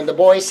 when the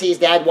boy sees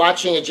dad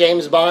watching a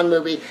James Bond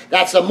movie,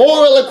 that's the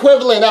moral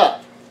equivalent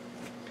of.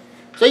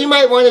 So you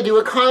might want to do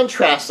a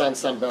contrast on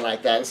something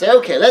like that and say,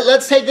 okay,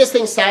 let's take this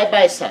thing side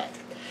by side.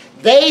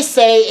 They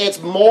say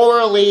it's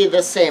morally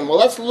the same. Well,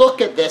 let's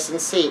look at this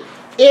and see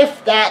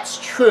if that's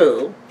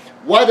true,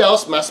 what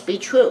else must be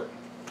true?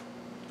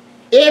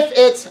 If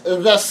it's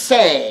the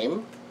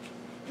same,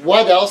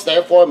 what else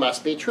therefore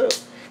must be true?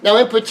 Now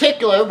in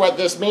particular, what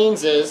this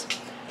means is,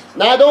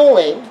 not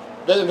only,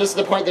 this is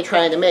the point they're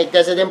trying to make,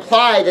 does it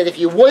imply that if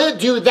you wouldn't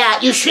do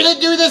that, you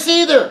shouldn't do this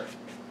either.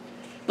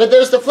 But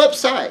there's the flip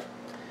side.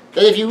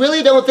 That if you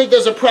really don't think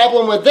there's a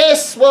problem with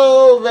this,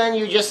 well, then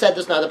you just said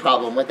there's not a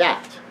problem with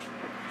that.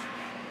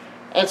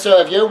 And so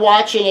if you're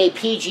watching a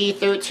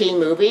PG-13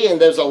 movie,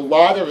 and there's a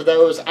lot of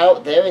those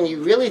out there, and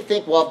you really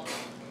think, well,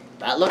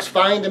 that looks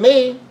fine to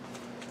me,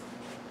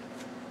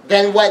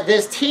 then what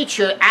this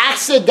teacher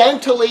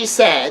accidentally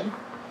said,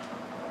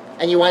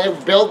 and you want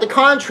to build the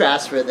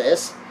contrast for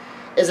this,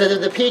 is that if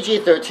the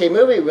PG-13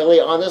 movie really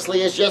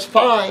honestly is just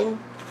fine,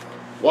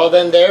 well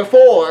then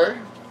therefore,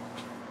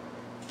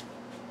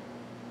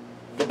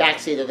 the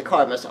backseat of the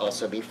car must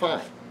also be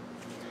fine.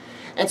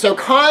 And so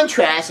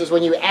contrast is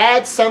when you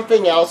add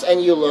something else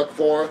and you look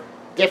for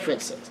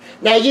differences.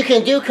 Now you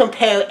can do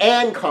compare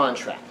and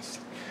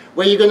contrast,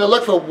 where you're going to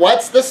look for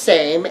what's the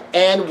same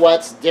and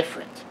what's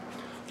different.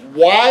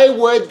 Why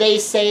would they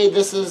say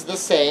this is the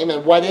same,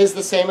 and what is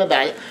the same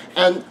about it,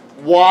 and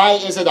why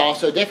is it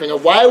also different? Or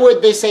why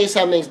would they say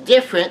something's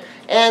different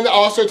and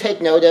also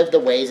take note of the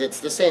ways it's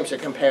the same, so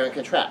compare and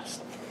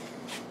contrast.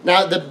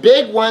 Now the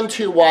big one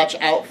to watch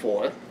out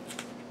for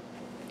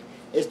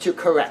is to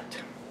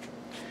correct.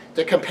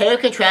 To compare,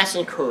 contrast,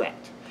 and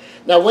correct.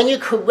 Now when you're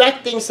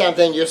correcting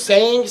something, you're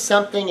saying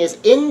something is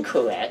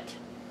incorrect,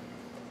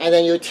 and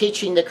then you're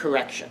teaching the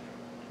correction.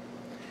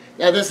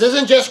 Now this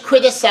isn't just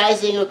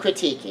criticizing or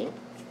critiquing.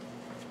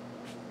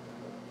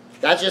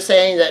 That's just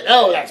saying that,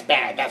 oh, that's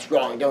bad, that's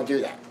wrong, don't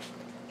do that.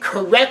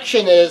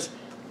 Correction is,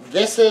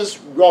 this is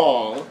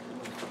wrong,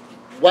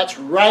 what's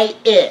right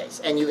is,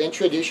 and you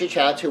introduce your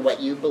child to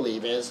what you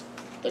believe is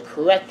the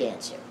correct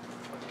answer.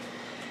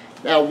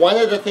 Now, one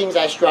of the things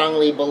I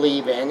strongly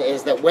believe in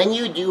is that when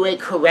you do a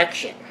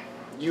correction,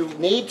 you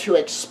need to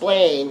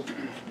explain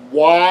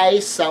why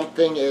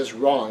something is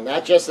wrong.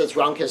 Not just that it's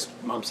wrong because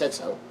mom said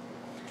so,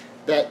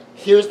 that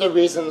here's the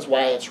reasons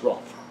why it's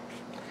wrong.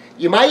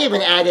 You might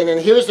even add in,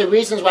 and here's the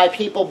reasons why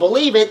people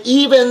believe it,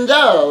 even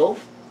though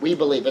we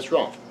believe it's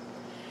wrong.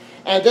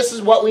 And this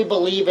is what we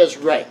believe is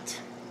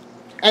right.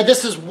 And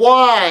this is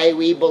why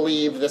we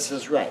believe this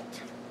is right.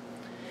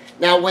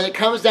 Now, when it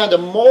comes down to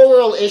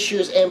moral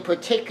issues in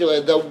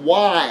particular, the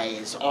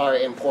whys are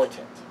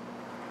important.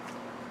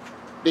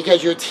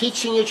 Because you're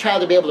teaching your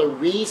child to be able to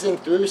reason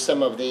through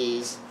some of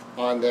these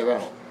on their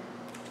own.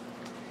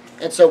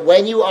 And so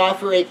when you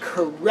offer a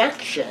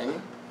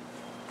correction,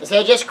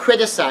 instead of just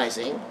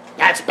criticizing,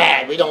 that's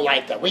bad, we don't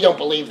like that, we don't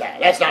believe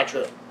that, that's not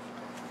true.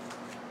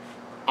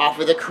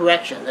 Offer the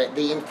correction,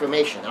 the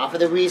information, offer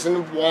the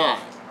reason why.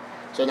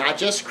 So not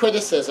just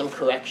criticism,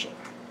 correction.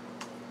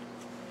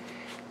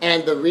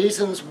 And the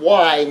reasons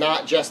why,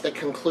 not just the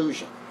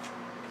conclusion.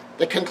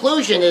 The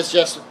conclusion is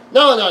just,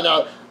 no,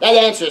 that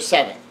answer is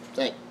 7.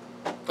 Think,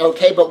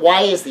 okay, but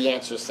why is the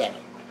answer 7?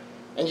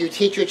 And you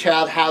teach your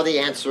child how the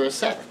answer is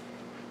 7.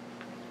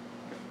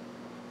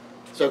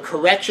 So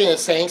correction is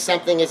saying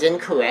something is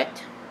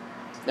incorrect.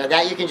 Now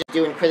that you can just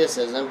do in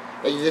criticism,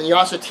 but then you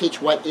also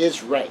teach what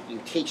is right. You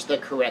teach the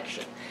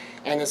correction.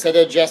 And instead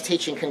of just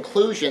teaching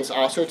conclusions,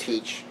 also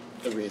teach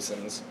the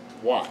reasons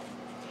why.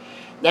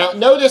 Now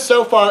notice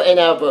so far in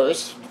our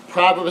verse,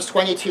 Proverbs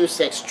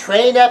 22:6,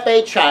 train up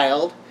a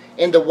child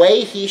in the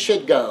way he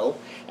should go,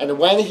 and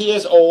when he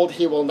is old,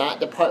 he will not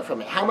depart from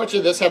it. How much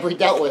of this have we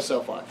dealt with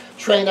so far?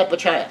 Train up a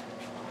child.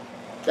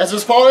 That's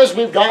as far as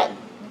we've gotten.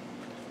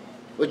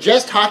 We're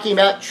just talking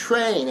about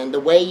train and the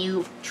way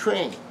you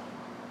train.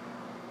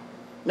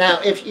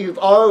 Now, if you've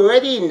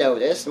already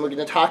noticed, and we're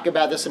going to talk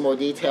about this in more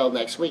detail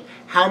next week,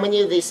 how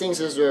many of these things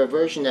is there a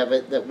version of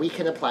it that we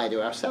can apply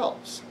to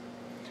ourselves?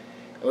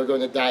 And we're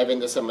going to dive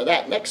into some of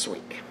that next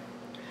week.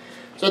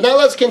 So now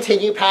let's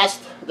continue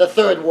past the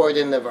third word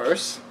in the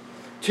verse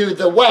to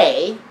the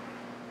way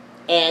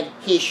and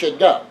he should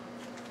go.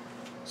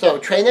 So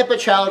train up a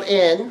child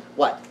in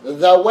what?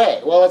 The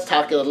way. Well, let's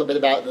talk a little bit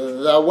about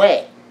the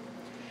way.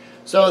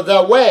 So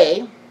the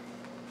way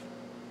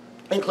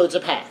includes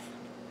a path.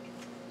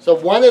 So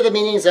one of the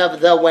meanings of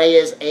the way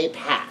is a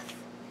path.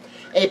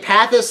 A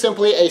path is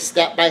simply a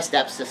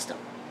step-by-step system.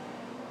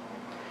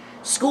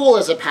 School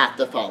is a path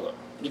to follow.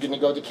 You're going to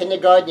go to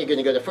kindergarten, you're going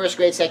to go to first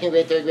grade, second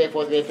grade, third grade,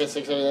 fourth grade, fifth,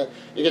 sixth grade.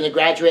 You're going to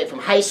graduate from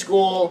high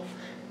school.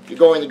 You're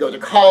going to go to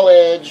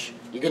college.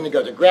 You're going to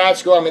go to grad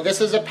school. I mean, this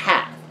is a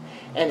path.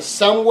 And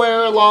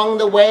somewhere along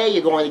the way,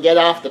 you're going to get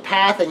off the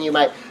path, and you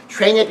might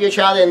train up your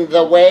child in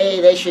the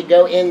way they should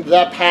go in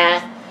the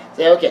path.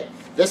 Say, okay,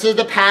 this is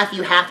the path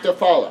you have to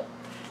follow.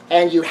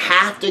 And you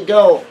have to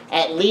go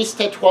at least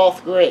to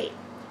 12th grade.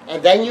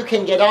 And then you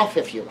can get off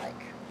if you like.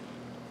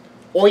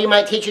 Or you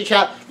might teach your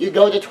child, you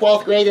go to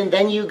 12th grade and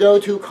then you go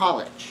to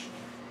college.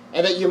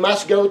 And that you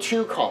must go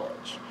to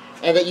college.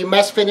 and that you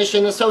must finish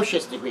an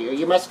associate's degree, or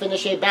you must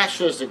finish a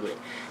bachelor's degree,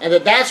 and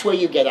that's where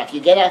you get off. You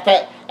get off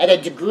at a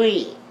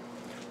degree.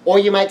 Or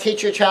you might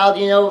teach your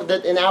child,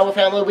 that in our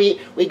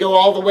family we go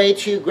all the way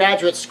to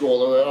graduate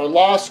school or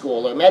law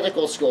school or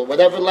medical school,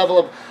 whatever level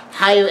of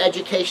higher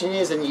education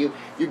is, and you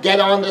get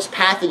on this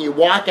path and you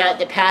walk out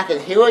the path, and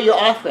here are your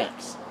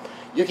off-ramps.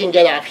 You can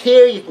get off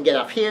here, you can get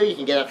off here, you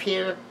can get off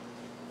here.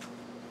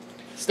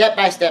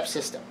 Step-by-step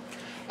system.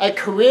 A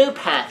career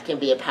path can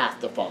be a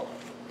path to follow.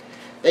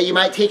 That you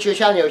might teach your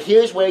child,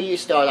 here's where you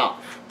start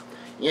off.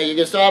 You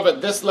can start off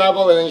at this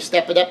level, and then you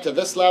step it up to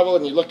this level,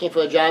 and you're looking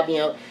for a job,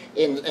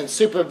 in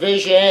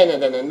supervision,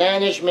 and then in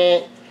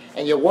management,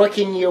 and you're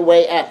working your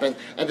way up, and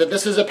that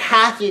this is a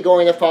path you're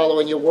going to follow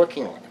and you're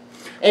working on.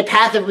 A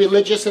path of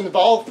religious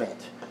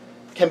involvement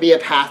can be a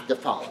path to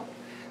follow.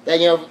 That,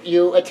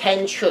 you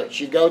attend church,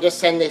 you go to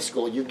Sunday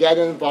school, you get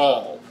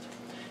involved,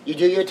 you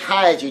do your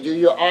tithes, you do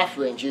your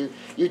offerings, you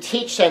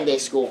teach Sunday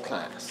school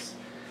class.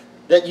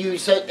 That you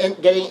start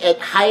getting at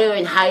higher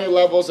and higher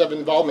levels of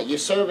involvement. You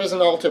serve as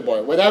an altar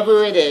boy.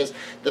 Whatever it is,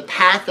 the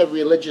path of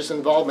religious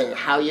involvement and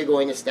how you're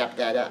going to step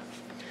that up.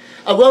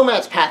 A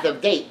romance path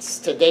of dates,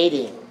 to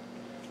dating,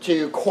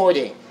 to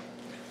courting,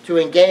 to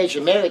engage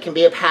and marry can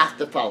be a path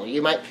to follow.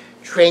 You might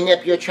train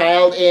up your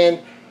child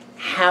in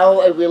how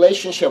a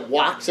relationship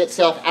walks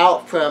itself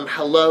out from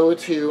hello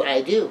to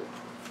I do.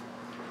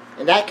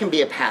 And that can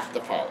be a path to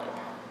follow.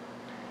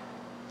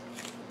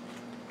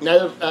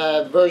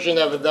 Another version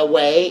of the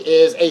way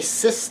is a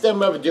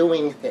system of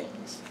doing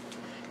things.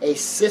 A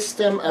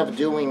system of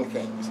doing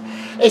things.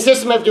 A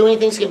system of doing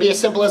things can be as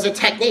simple as a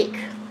technique.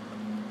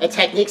 A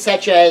technique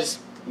such as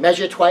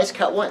measure twice,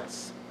 cut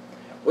once.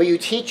 Where you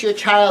teach your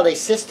child a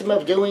system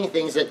of doing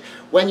things that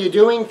when you're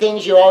doing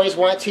things you always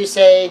want to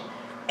say,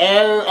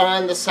 err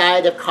on the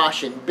side of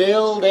caution.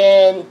 Build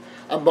in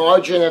a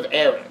margin of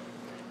error.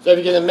 So if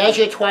you're going to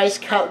measure twice,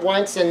 cut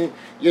once, and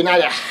you're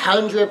not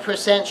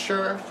 100%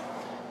 sure,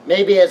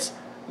 maybe it's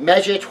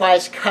measure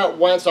twice, cut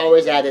once,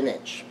 always add an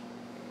inch.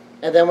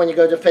 And then when you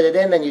go to fit it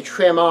in, then you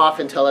trim off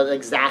until it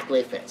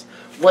exactly fits.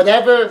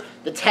 Whatever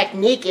the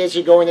technique is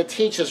you're going to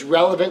teach is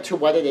relevant to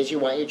what it is you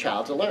want your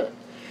child to learn.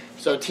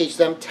 So teach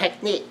them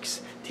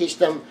techniques. Teach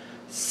them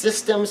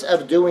systems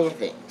of doing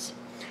things.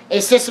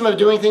 A system of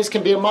doing things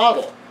can be a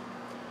model.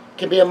 It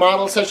can be a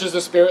model such as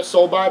the spirit,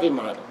 soul, body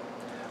model,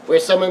 where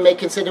someone may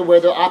consider where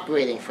they're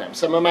operating from.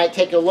 Someone might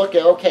take a look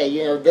at, okay,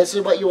 this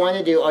is what you want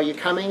to do. Are you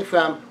coming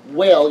from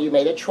will, you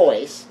made a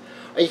choice?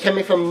 Are you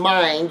coming from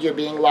mind, you're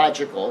being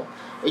logical?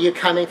 Are you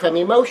coming from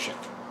emotion?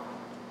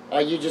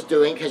 Are you just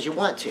doing because you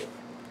want to?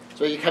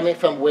 So are you coming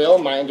from will,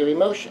 mind, or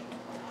emotion?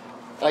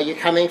 Are you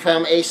coming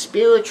from a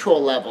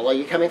spiritual level? Are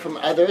you coming from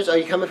others? Are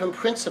you coming from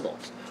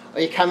principles?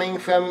 Are you coming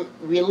from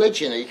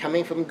religion? Are you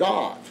coming from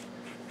God?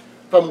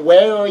 From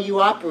where are you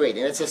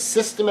operating? It's a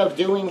system of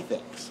doing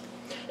things.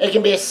 It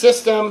can be a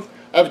system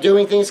of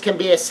doing things, can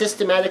be a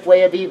systematic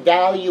way of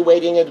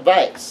evaluating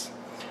advice,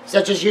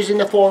 such as using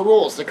the 4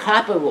 rules, the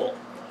copper rule.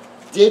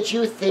 Did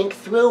you think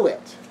through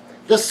it?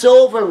 The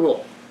silver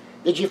rule.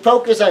 Did you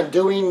focus on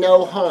doing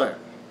no harm?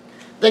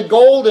 The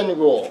golden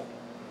rule.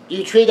 Do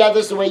you treat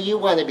others the way you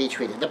want to be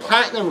treated? The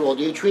platinum rule.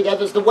 Do you treat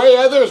others the way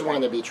others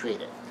want to be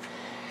treated?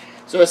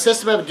 So a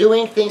system of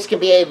doing things can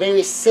be a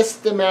very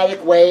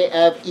systematic way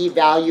of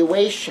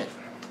evaluation.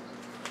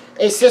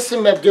 A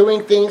system of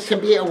doing things can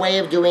be a way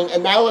of doing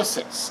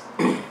analysis.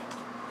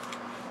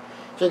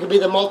 So it could be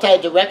the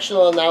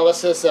multi-directional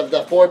analysis of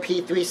the 4P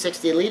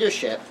 360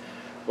 leadership,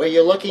 where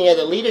you're looking at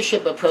a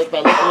leadership approach by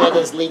looking at it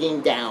as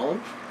leading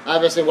down.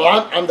 Obviously,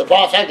 well, I'm the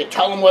boss. I can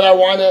tell them what I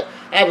want to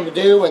have them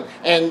do,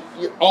 and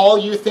all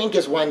you think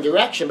is one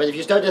direction. But if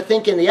you start to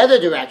think in the other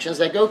directions,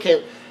 like,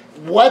 okay,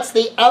 what's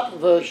the up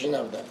version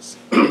of this?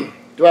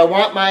 Do I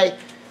want my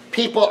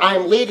people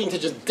I'm leading to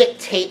just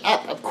dictate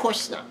up? Of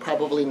course not.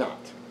 Probably not.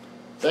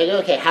 So,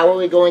 okay, how are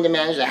we going to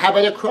manage that? How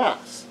about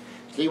across?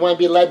 So you want to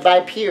be led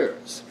by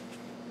peers.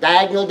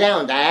 Diagonal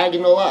down,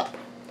 diagonal up.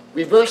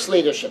 Reverse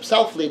leadership,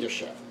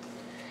 self-leadership.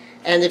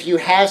 And if you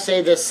have,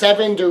 say, the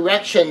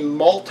 7-direction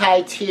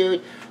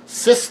multi-tiered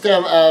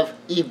system of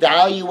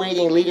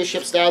evaluating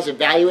leadership styles,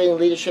 evaluating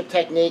leadership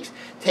techniques,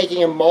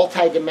 taking a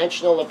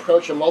multi-dimensional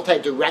approach, a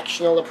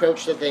multi-directional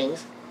approach to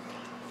things,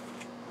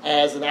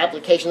 as an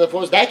application of the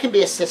 4s, that can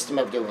be a system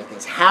of doing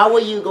things. How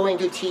are you going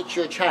to teach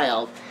your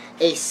child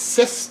a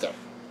system?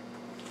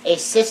 A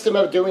system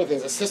of doing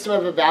things, a system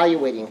of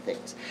evaluating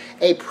things,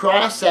 a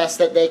process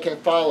that they can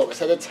follow, a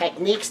set of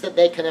techniques that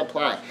they can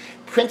apply,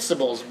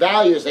 principles,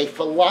 values, a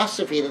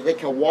philosophy that they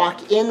can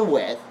walk in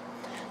with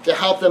to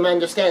help them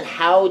understand,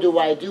 how do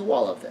I do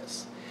all of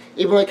this?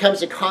 Even when it comes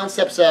to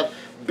concepts of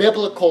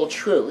biblical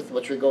truth,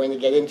 which we're going to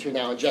get into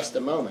now in just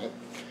a moment,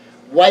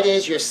 what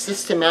is your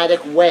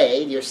systematic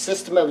way, your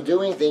system of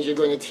doing things you're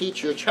going to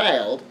teach your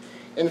child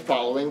in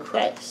following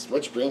Christ?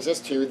 Which brings us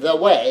to the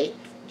way,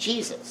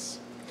 Jesus.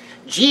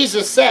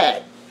 Jesus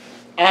said,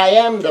 I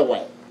am the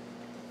way.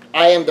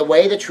 I am the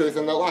way, the truth,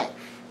 and the life.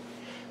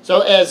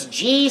 So as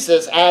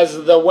Jesus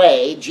as the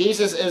way,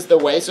 Jesus is the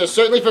way. So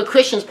certainly for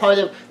Christians, part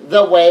of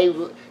the way,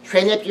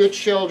 train up your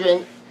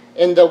children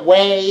in the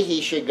way he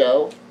should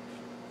go.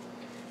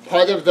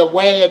 Part of the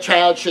way a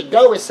child should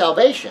go is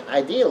salvation,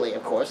 ideally,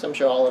 of course. I'm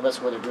sure all of us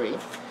would agree.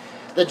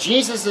 That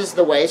Jesus is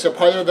the way, so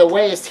part of the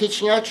way is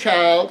teaching our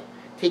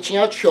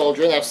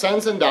children, our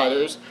sons and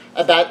daughters,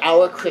 about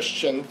our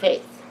Christian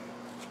faith.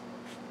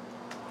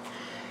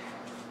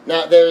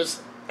 Now,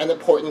 there's an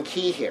important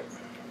key here.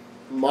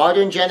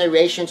 Modern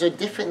generations are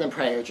different than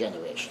prior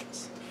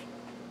generations.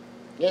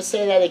 I'm going to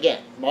say that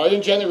again.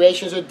 Modern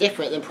generations are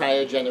different than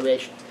prior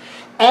generations.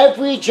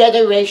 Every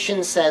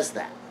generation says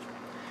that.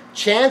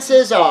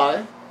 Chances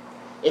are,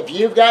 if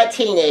you've got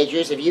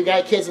teenagers, if you've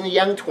got kids in the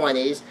young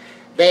 20s,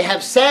 they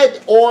have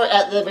said, or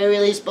at the very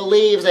least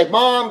believes, like,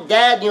 Mom,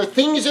 Dad,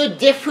 things are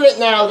different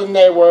now than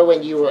they were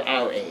when you were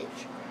our age.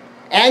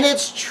 And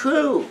it's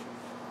true.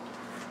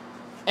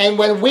 And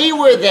when we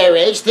were their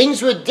age,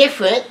 things were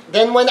different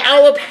than when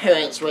our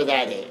parents were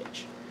that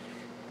age.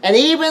 And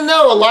even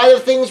though a lot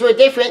of things were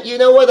different, you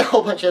know what? A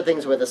whole bunch of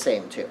things were the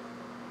same too.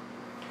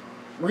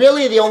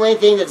 Really, the only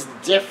thing that's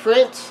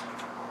different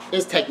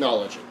is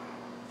technology.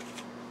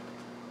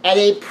 At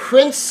a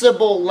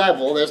principle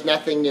level, there's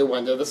nothing new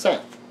under the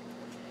sun.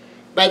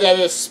 But at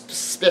a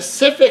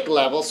specific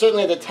level,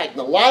 certainly the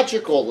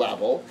technological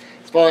level,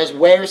 as far as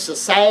where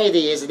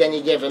society is at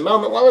any given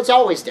moment, well, it's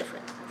always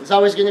different. It's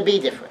always going to be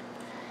different.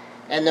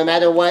 And no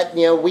matter what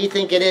we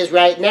think it is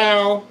right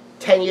now,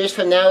 10 years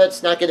from now,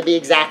 it's not going to be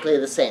exactly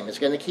the same. It's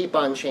going to keep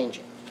on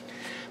changing.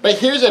 But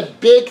here's a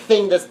big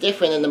thing that's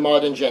different in the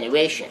modern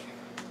generation.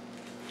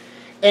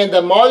 In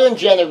the modern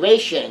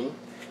generation,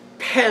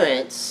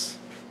 parents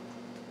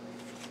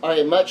are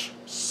a much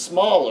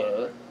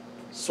smaller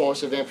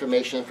source of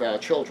information for our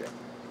children.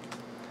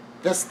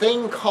 This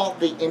thing called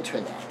the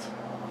internet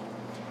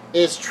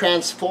is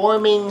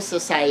transforming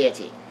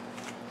society.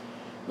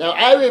 Now,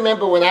 I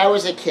remember when I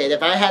was a kid,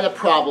 if I had a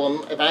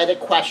problem, if I had a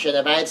question,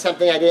 if I had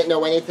something I didn't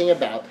know anything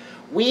about,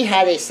 we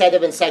had a set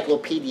of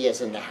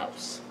encyclopedias in the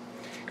house.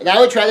 And I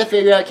would try to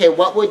figure out, okay,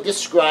 what would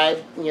describe,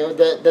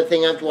 the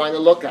thing I'm trying to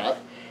look up.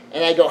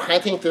 And I go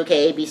hunting through,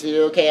 okay, A, B, C, D,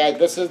 okay,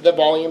 this is the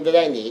volume that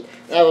I need.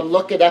 And I would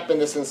look it up in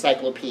this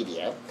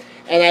encyclopedia.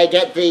 And I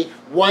get the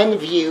one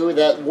view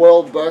that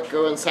World Book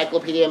or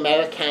Encyclopedia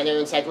Americana or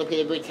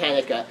Encyclopedia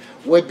Britannica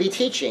would be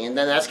teaching. And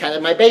then that's kind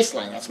of my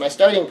baseline. That's my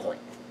starting point.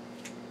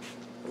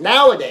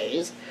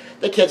 Nowadays,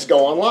 the kids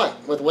go online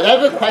with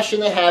whatever question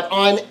they have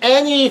on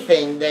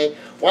anything they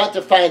want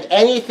to find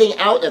anything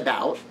out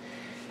about.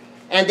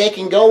 And they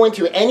can go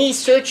into any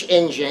search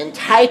engine,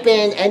 type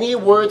in any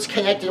words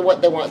connected to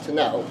what they want to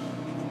know,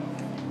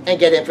 and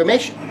get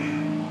information.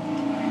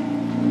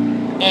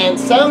 And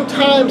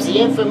sometimes the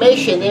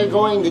information they're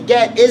going to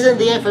get isn't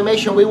the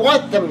information we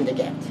want them to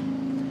get.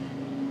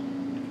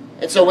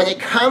 And so when it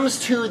comes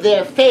to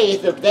their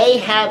faith, if they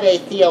have a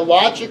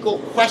theological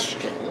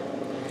question,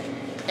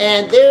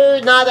 and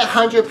they're not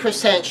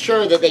 100%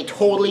 sure that they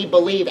totally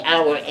believe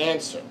our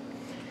answer,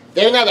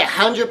 they're not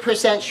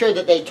 100% sure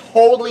that they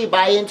totally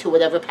buy into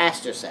whatever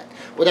pastor said,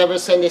 whatever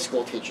Sunday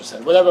school teacher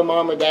said, whatever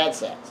mom or dad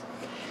says,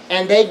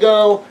 and they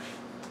go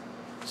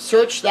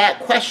search that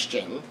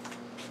question,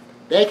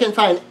 they can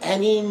find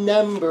any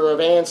number of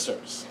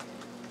answers.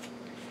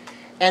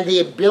 And the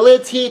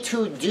ability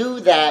to do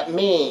that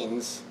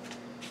means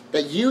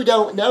that you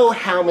don't know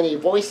how many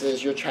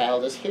voices your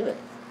child is hearing.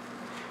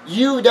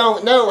 You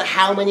don't know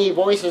how many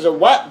voices or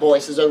what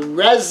voices are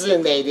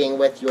resonating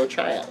with your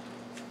child.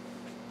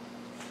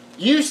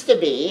 Used to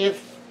be,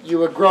 if you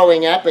were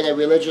growing up in a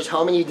religious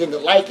home and you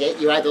didn't like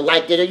it, you either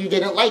liked it or you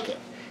didn't like it.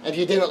 And if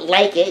you didn't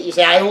like it, you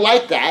say, I don't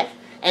like that,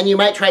 and you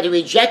might try to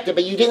reject it,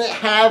 but you didn't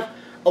have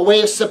a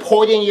way of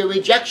supporting your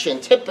rejection,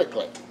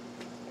 typically.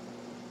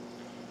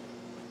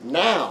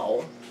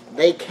 Now,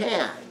 they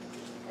can.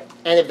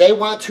 And if they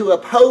want to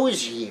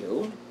oppose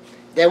you,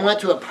 they want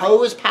to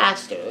oppose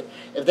pastor,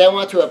 if they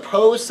want to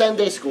oppose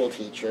Sunday school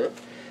teacher,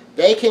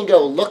 they can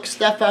go look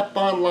stuff up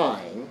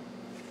online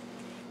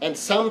and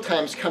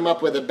sometimes come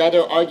up with a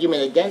better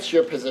argument against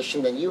your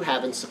position than you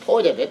have in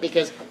support of it,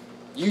 because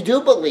you do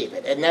believe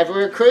it. It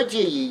never occurred to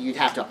you you'd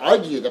have to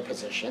argue the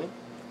position.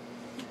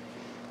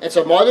 And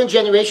so modern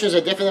generations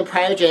are different than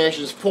prior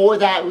generations for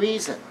that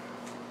reason.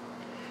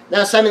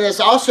 Now, something that's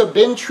also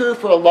been true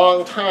for a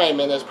long time,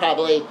 and is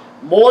probably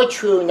more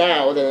true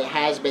now than it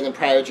has been in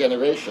prior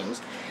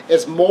generations,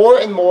 is more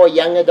and more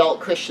young adult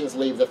Christians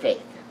leave the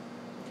faith.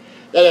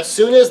 That as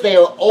soon as they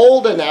are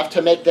old enough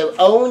to make their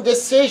own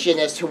decision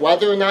as to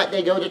whether or not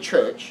they go to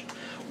church,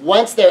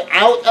 once they're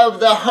out of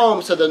the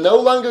home, so they're no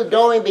longer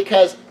going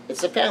because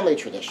it's a family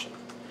tradition.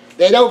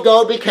 They don't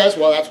go because,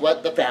 well, that's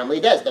what the family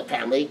does. The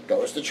family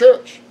goes to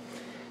church.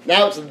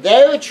 Now it's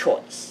their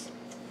choice.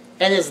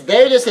 And it's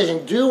their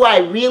decision. Do I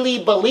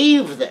really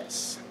believe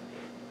this?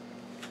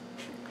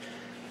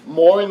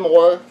 More and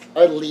more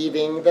are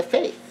leaving the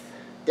faith.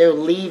 They're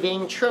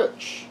leaving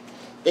church.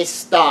 They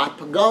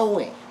stop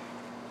going.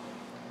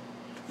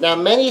 Now,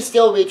 many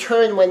still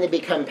return when they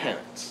become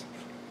parents.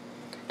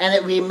 And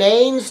it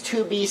remains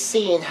to be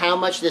seen how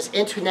much this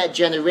internet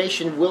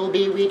generation will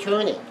be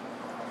returning.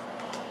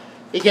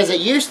 Because it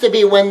used to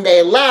be when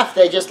they left,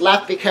 they just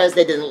left because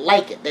they didn't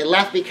like it. They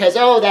left because,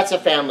 oh, that's a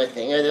family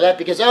thing. Or they left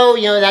because, oh,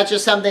 that's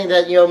just something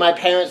that, my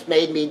parents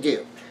made me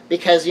do.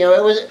 Because,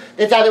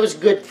 they thought it was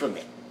good for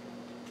me.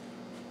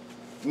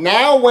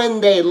 Now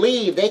when they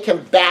leave, they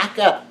can back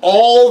up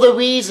all the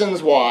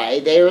reasons why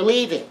they are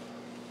leaving.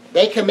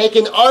 They can make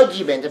an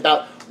argument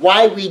about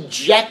why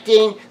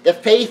rejecting the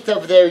faith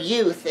of their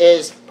youth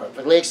is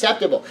perfectly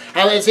acceptable.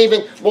 How it's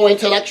even more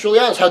intellectually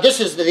honest. How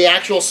this is the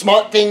actual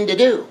smart thing to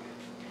do.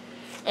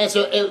 And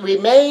so it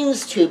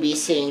remains to be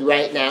seen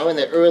right now in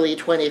the early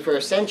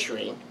 21st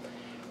century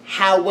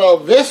how well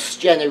this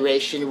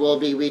generation will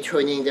be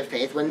returning to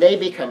faith when they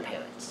become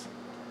parents.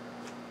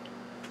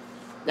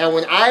 Now,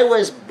 when I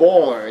was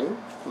born,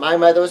 my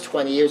mother was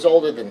 20 years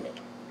older than me.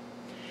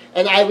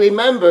 And I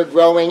remember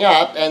growing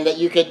up, and that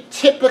you could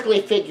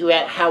typically figure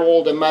out how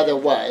old a mother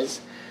was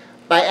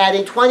by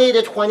adding 20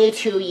 to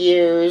 22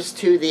 years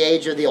to the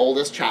age of the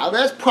oldest child.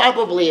 That's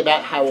probably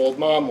about how old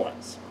Mom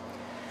was.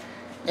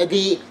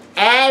 The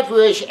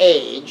average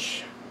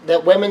age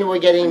that women were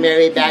getting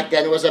married back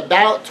then was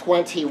about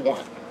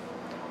 21.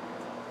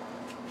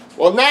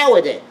 Well,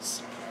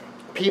 nowadays,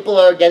 people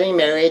are getting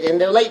married in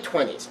their late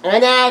 20s.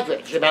 On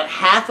average, about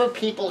half of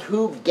people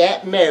who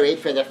get married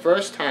for the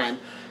first time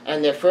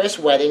and their first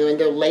wedding are in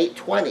their late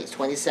 20s,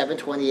 27,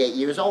 28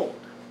 years old.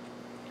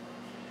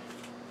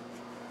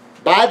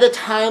 By the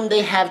time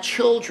they have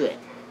children,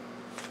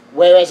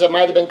 whereas it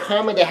might have been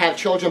common to have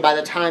children by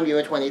the time you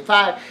were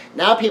 25,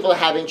 now people are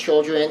having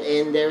children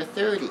in their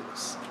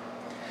 30s.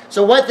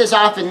 So what this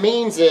often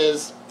means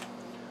is,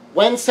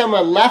 when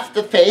someone left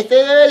the faith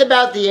at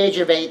about the age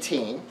of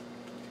 18,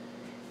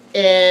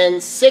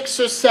 in 6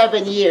 or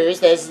 7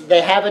 years, as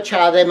they have a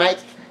child, they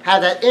might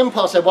have that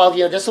impulse of, well,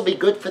 this will be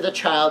good for the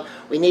child.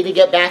 We need to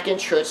get back in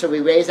church, so we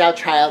raise our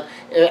child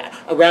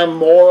around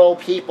moral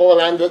people,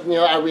 around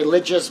our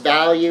religious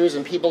values,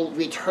 and people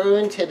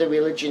return to the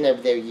religion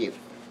of their youth.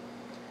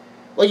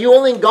 Well, you're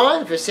only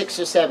gone for 6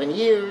 or 7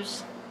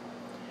 years.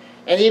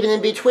 And even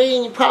in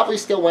between, you probably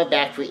still went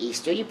back for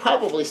Easter. You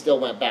probably still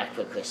went back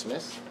for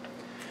Christmas.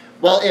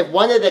 Well, if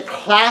one of the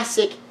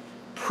classic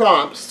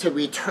prompts to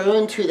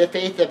return to the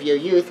faith of your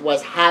youth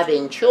was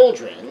having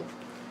children,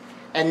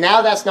 and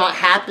now that's not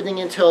happening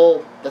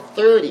until the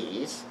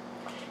 30s,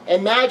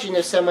 imagine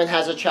if someone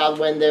has a child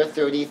when they're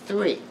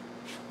 33.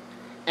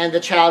 And the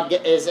child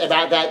is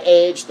about that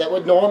age that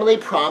would normally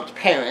prompt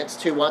parents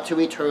to want to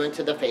return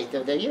to the faith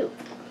of their youth.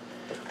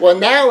 Well,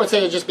 now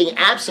instead of just being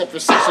absent for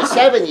 6 or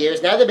 7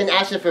 years, now they've been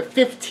absent for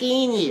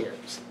 15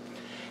 years.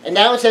 And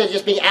now instead of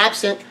just being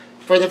absent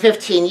for the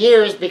 15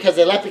 years because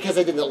they left because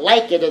they didn't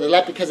like it, or they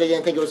left because they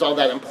didn't think it was all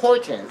that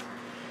important,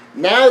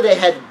 now they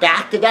had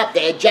backed it up,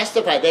 they had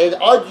justified, they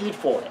had argued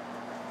for it.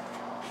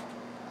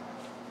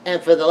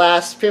 And for the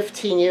last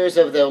 15 years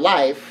of their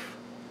life,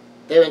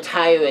 their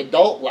entire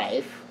adult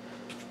life,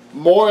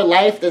 more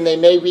life than they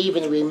may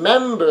even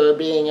remember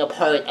being a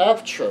part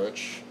of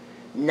church,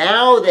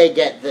 now they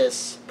get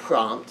this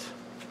prompt,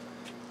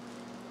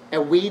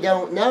 and we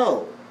don't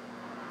know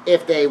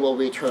if they will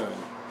return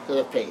to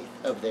the faith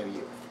of their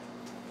youth.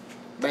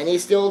 Many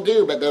still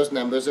do, but those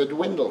numbers are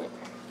dwindling.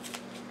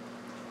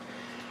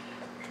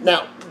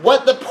 Now,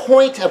 what the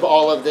point of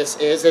all of this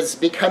is, it's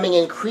becoming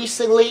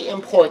increasingly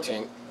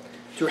important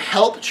to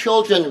help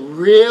children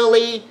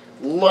really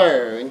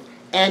learn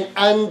and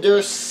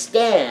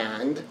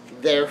understand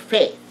their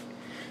faith.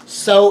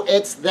 So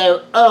it's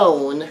their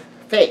own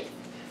faith,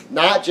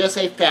 not just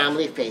a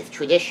family faith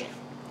tradition.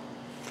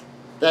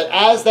 That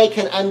as they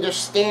can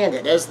understand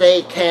it, as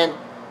they can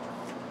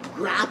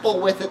grapple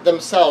with it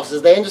themselves,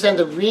 as they understand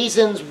the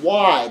reasons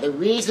why, the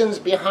reasons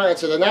behind,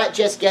 so they're not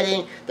just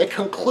getting the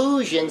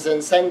conclusions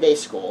in Sunday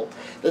school,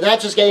 they're not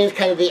just getting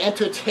kind of the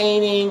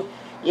entertaining,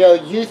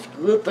 youth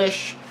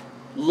groupish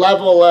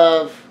level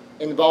of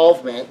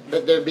involvement,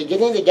 but they're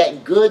beginning to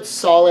get good,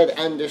 solid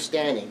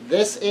understanding.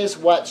 This is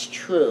what's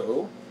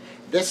true.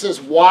 This is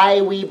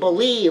why we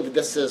believe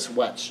this is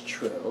what's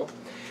true.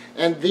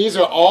 And these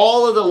are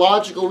all of the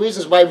logical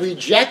reasons why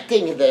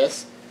rejecting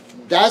this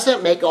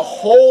doesn't make a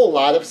whole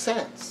lot of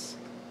sense.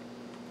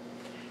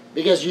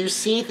 Because you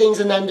see things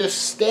and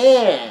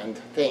understand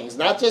things.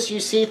 Not just you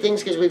see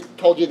things because we've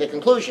told you the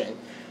conclusion.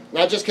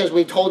 Not just because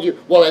we told you,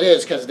 well, it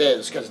is because it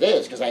is, because it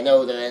is, because I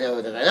know that I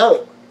know that I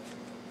know.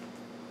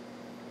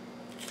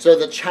 So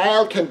the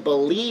child can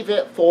believe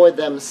it for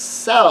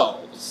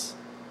themselves,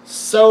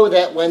 so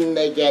that when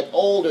they get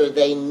older,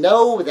 they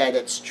know that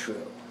it's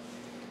true.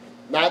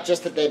 Not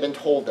just that they've been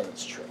told that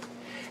it's true.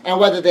 And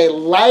whether they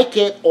like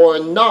it or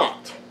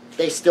not,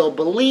 they still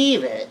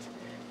believe it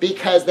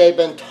because they've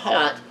been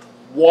taught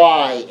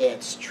why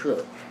it's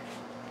true.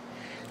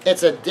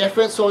 It's a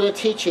different sort of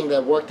teaching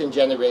that worked in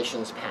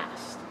generations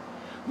past.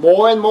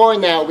 More and more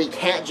now, we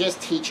can't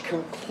just teach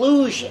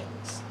conclusions.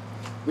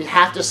 We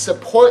have to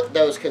support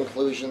those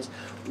conclusions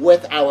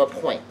with our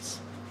points.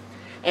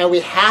 And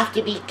we have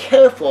to be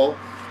careful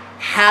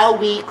how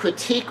we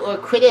critique or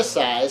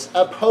criticize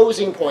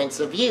opposing points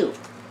of view.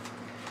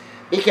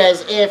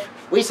 Because if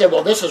we say,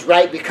 well, this is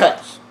right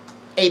because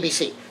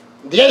ABC,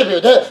 The other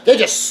people, they're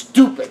just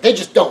stupid. They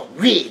just don't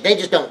read. They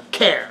just don't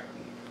care.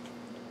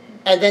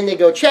 And then they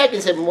go check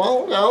and say,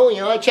 well, no,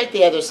 I checked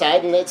the other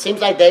side, and it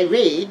seems like they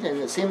read, and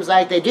it seems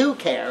like they do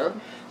care.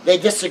 They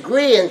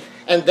disagree,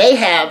 and they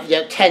have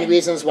 10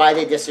 reasons why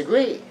they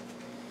disagree.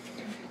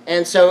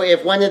 And so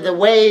if one of the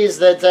ways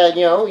that,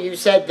 you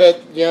said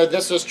that,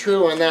 this is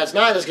true and that's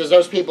not, is because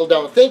those people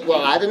don't think,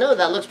 well, I don't know,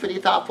 that looks pretty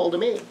thoughtful to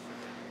me.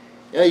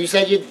 You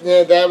said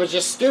that was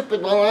just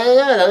stupid. Well, I don't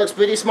know, that looks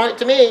pretty smart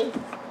to me.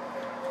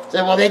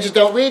 Said, well, they just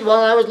don't read.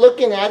 Well, I was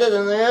looking at it,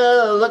 and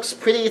it looks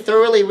pretty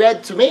thoroughly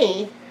read to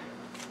me.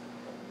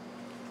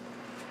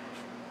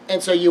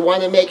 And so you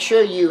want to make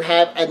sure you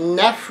have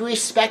enough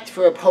respect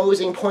for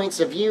opposing points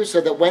of view so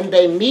that when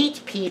they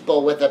meet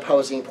people with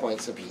opposing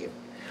points of view,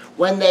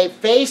 when they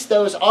face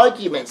those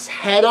arguments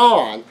head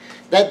on,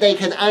 that they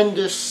can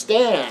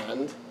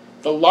understand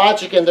the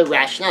logic and the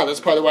rationale.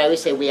 That's part of why we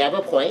say we have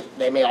a point.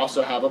 They may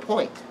also have a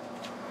point.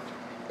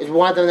 We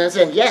want them to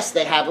understand, yes,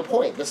 they have a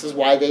point. This is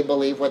why they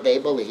believe what they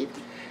believe.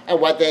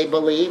 And what they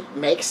believe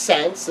makes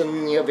sense.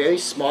 And very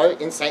smart,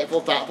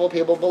 insightful, thoughtful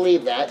people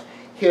believe that.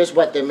 Here's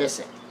what they're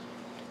missing.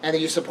 And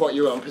then you support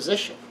your own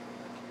position.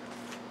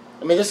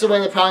 I mean, this is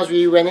one of the problems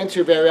you run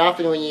into very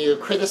often when you're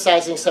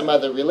criticizing some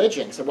other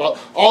religion. So, well,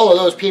 all of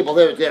those people,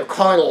 they're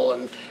carnal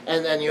and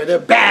they're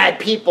bad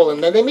people.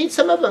 And then they meet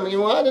some of them.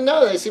 I don't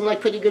know, they seem like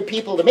pretty good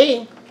people to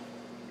me.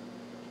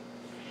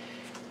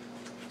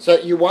 So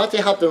you want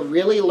to help them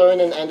really learn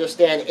and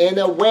understand in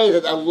a way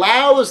that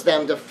allows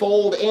them to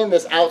fold in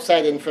this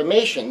outside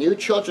information. New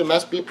children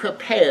must be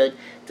prepared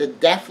to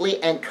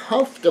deftly and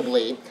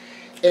comfortably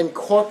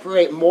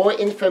incorporate more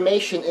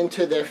information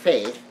into their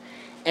faith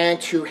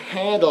and to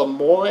handle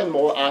more and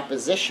more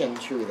opposition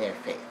to their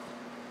faith.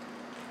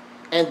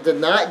 And to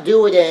not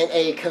do it in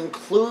a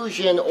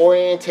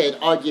conclusion-oriented,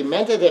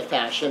 argumentative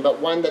fashion, but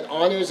one that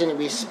honors and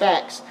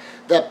respects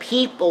the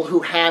people who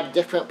have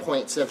different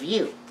points of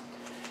view,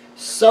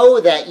 so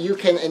that you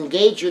can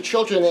engage your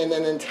children in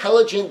an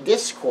intelligent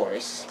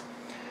discourse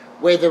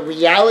where the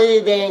reality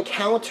they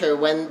encounter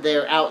when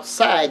they're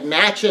outside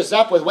matches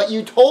up with what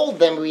you told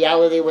them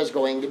reality was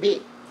going to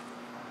be.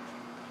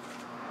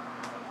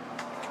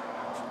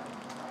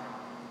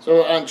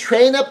 So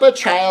train up a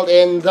child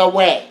in the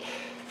way.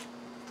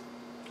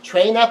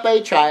 Train up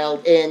a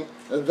child in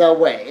the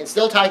way. And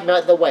still talking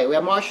about the way. We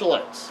have martial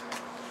arts.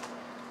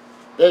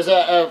 There's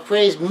a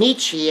phrase,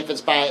 michi, if it's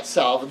by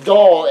itself,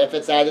 do, if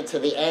it's added to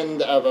the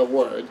end of a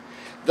word.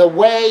 The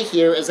way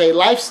here is a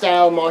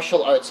lifestyle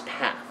martial arts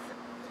path.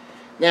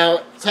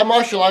 Now, some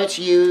martial arts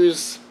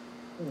use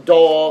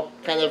do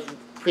kind of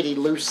pretty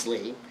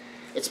loosely.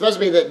 It's supposed to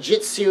be that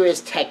jitsu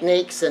is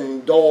techniques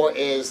and do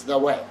is the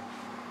way.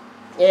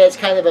 It's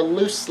kind of a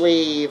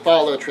loosely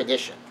followed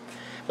tradition.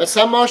 But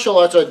some martial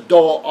arts are do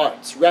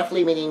arts,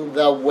 roughly meaning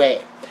the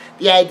way.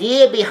 The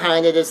idea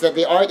behind it is that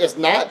the art is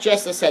not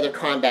just a set of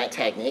combat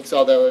techniques,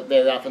 although it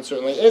very often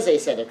certainly is a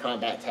set of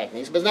combat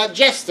techniques, but it's not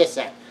just a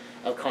set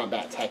of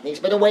combat techniques,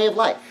 but a way of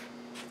life.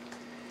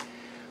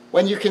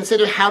 When you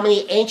consider how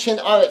many ancient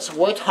arts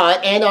were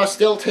taught and are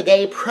still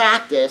today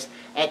practiced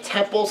at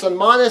temples and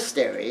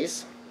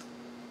monasteries,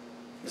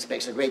 this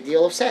makes a great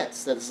deal of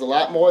sense. That it's a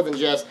lot more than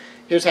just,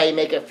 here's how you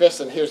make a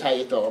fist and here's how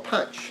you throw a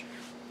punch.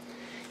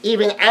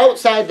 Even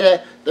outside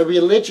the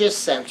religious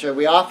center,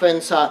 we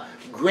often saw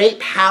great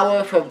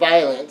power for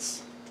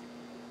violence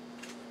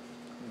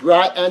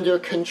brought under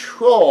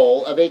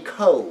control of a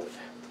code,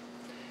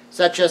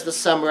 such as the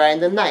samurai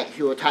and the knight,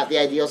 who were taught the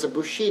ideals of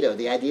Bushido,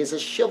 the ideas of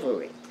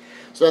chivalry.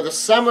 So the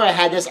samurai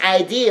had this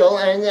ideal,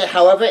 and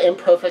however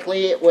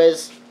imperfectly it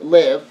was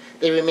lived,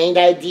 they remained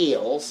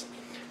ideals,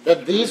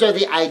 that these are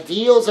the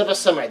ideals of a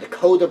samurai, the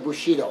code of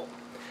Bushido,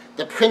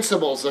 the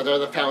principles that are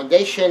the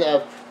foundation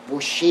of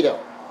Bushido,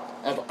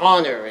 of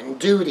honor and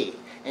duty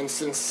and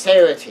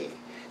sincerity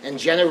and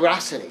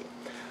generosity.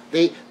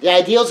 The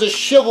ideals of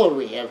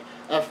chivalry,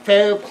 of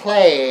fair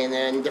play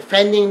and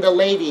defending the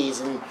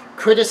ladies and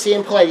courtesy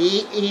and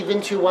politeness,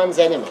 even to one's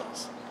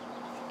enemies.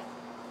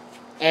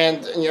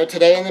 And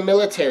today in the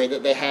military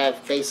that they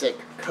have basic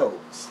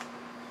codes.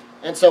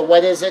 And so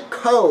what is a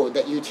code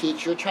that you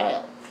teach your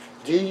child?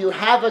 Do you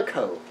have a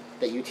code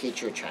that you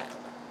teach your child?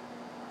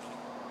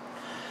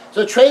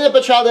 So train up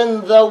a child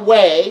in the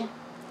way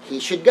he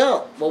should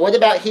go. Well, what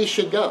about he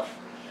should go?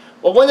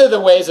 Well, one of the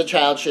ways a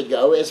child should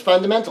go is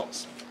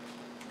fundamentals.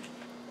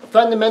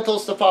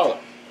 Fundamentals to follow.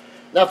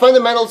 Now,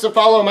 fundamentals to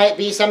follow might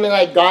be something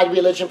like God,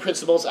 religion,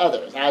 principles,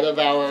 others, out of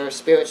our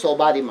spirit, soul,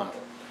 body model.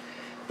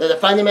 That the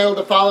fundamental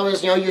to follow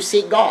is, you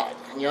seek God.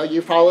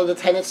 You follow the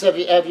tenets of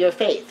your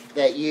faith.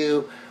 That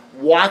you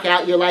walk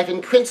out your life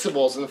in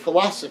principles and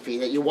philosophy.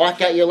 That you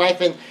walk out your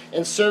life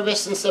in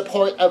service and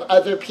support of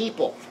other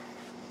people.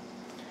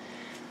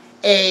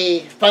 A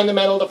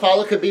fundamental to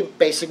follow could be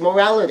basic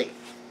morality.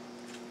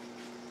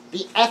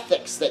 The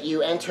ethics that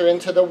you enter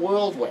into the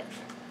world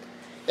with.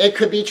 It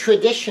could be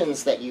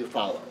traditions that you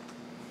follow.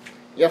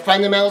 Your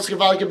fundamentals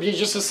could be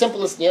just as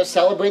simple as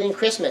celebrating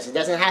Christmas. It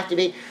doesn't have to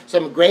be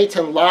some great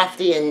and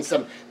lofty and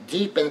some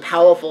deep and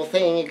powerful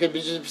thing. It could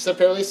be just some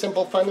fairly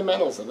simple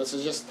fundamentals. And this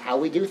is just how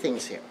we do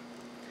things here.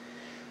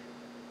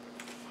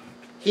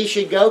 he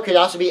should go could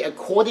also be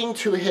according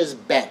to his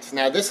bent.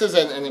 Now, this is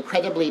an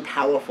incredibly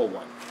powerful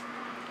one.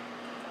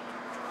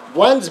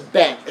 One's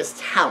bent is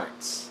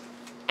talents,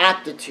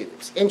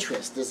 aptitudes,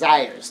 interests,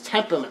 desires,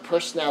 temperament,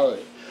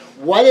 personality.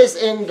 What is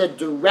in the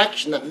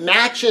direction that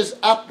matches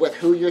up with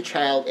who your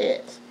child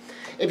is?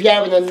 If you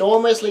have an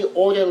enormously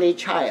orderly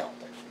child,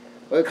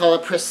 what we call a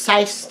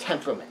precise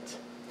temperament,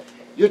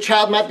 your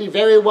child might be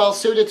very well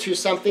suited to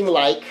something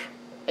like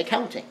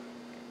accounting.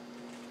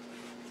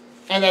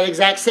 And that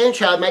exact same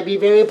child might be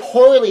very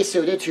poorly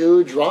suited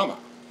to drama.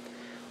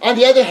 On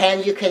the other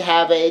hand, you could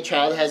have a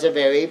child that has a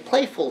very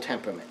playful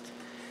temperament,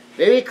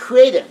 very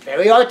creative,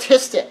 very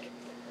artistic.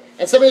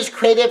 And someone who's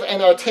creative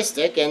and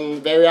artistic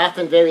and very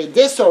often very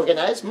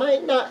disorganized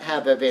might not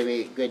have a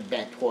very good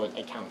bent toward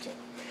accounting.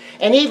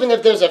 And even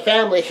if there's a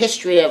family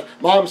history of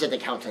mom's an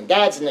accountant,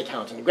 dad's an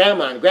accountant,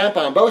 grandma and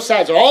grandpa on both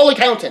sides are all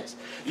accountants,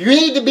 you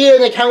need to be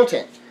an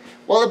accountant.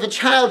 Well, if a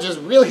child just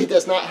really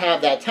does not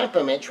have that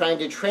temperament, trying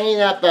to train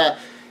up a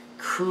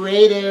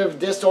creative,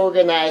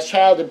 disorganized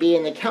child to be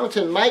an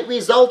accountant might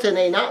result in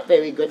a not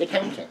very good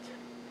accountant.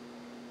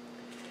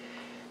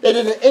 They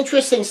did an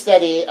interesting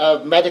study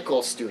of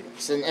medical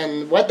students,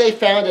 and what they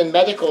found in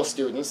medical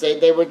students,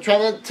 they were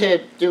trying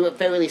to do a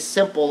fairly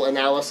simple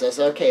analysis.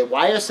 Okay,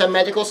 why are some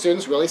medical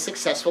students really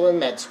successful in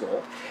med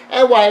school,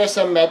 and why are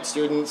some med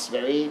students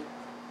very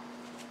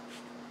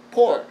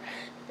poor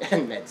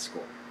in med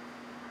school?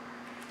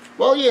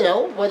 Well, you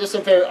know, what are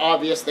some very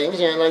obvious things?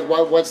 You know,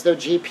 like what's their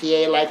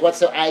GPA like? What's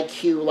their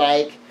IQ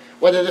like?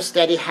 What are their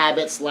study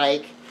habits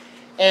like?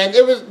 And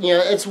it was, you know,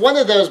 it's one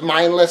of those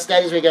mindless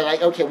studies where you go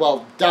like, okay,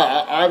 well,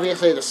 duh,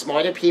 obviously the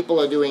smarter people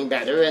are doing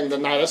better and the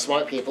not as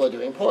smart people are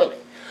doing poorly.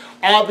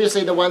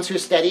 Obviously the ones who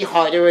study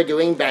harder are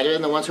doing better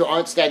and the ones who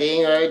aren't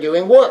studying are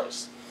doing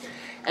worse.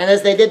 And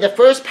as they did the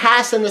first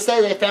pass in the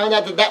study, they found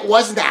out that that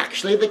wasn't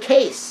actually the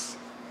case.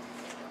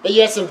 That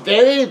you had some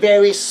very,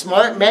 very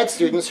smart med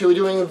students who were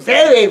doing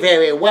very,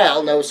 very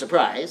well, no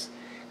surprise,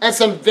 and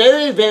some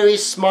very, very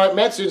smart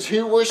med students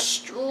who were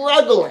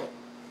struggling.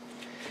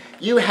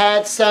 You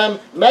had some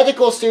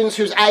medical students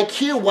whose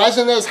IQ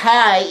wasn't as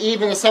high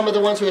even as some of the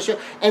ones who were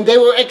struggling, and they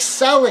were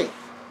excelling.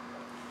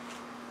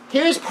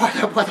 Here's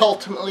part of what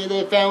ultimately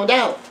they found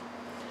out.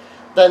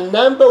 The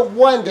number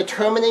one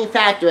determining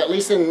factor, at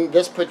least in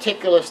this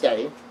particular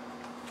study,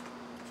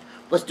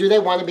 was do they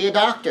want to be a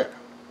doctor?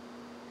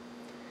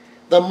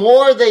 The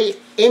more the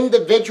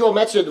individual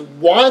med student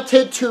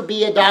wanted to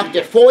be a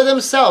doctor for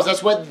themselves,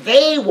 that's what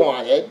they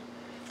wanted,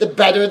 the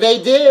better they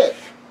did.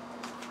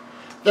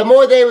 The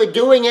more they were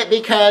doing it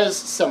because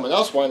someone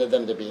else wanted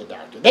them to be a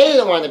doctor. They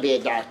didn't want to be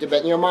a doctor,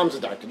 but, you know, mom's a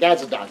doctor,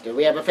 dad's a doctor.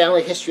 We have a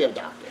family history of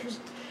doctors.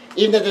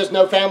 Even if there's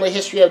no family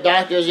history of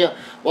doctors, you know,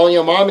 well, you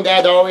know, mom and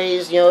dad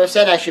always, you know,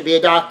 said I should be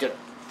a doctor.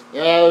 You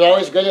know, I was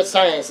always good at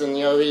science, and,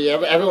 you know,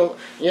 everyone,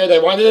 you know, they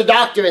wanted a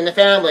doctor in the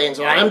family, and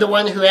so I'm the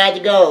one who had to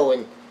go.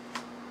 And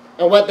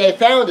what they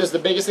found is the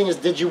biggest thing is,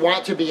 did you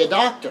want to be a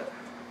doctor?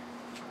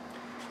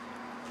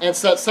 And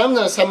so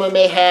sometimes someone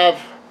may have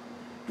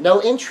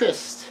no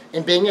interest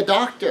in being a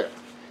doctor,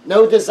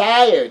 no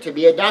desire to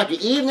be a doctor,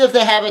 even if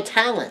they have a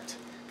talent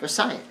for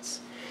science,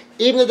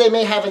 even if they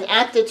may have an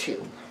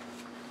aptitude.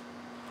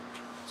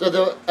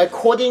 So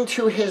according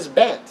to his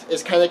bent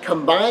is kind of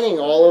combining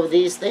all of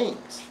these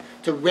things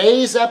to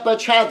raise up a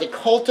child, to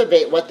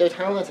cultivate what they're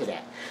talented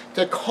at,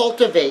 to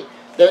cultivate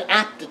their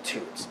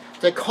aptitudes,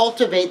 to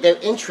cultivate their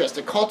interests,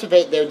 to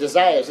cultivate their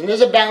desires. And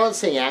there's a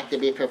balancing act to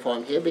be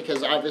performed here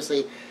because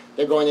obviously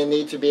they're going to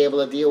need to be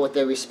able to deal with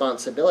their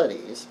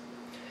responsibilities.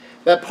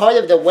 But part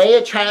of the way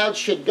a child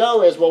should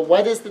go is, well,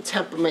 what is the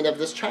temperament of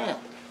this child?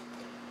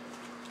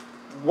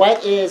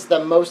 What is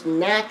the most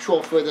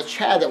natural for the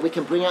child that we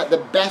can bring out the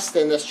best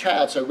in this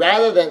child? So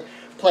rather than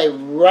play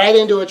right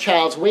into a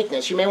child's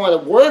weakness, you may want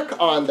to work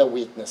on the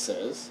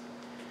weaknesses,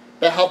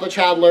 but help a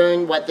child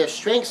learn what their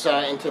strengths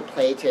are and to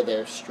play to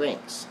their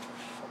strengths.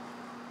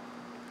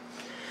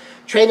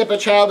 Train up a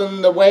child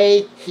in the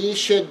way he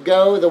should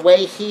go. The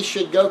way he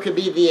should go could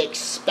be the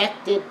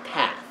expected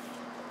path.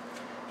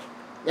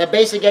 Now,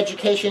 basic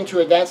education to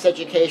advanced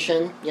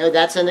education, you know,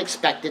 that's an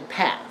expected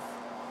path.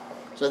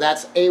 So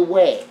that's a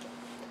way.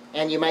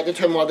 And you might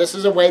determine, well, this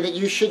is a way that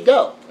you should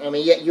go. I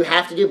mean, you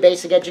have to do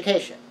basic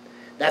education.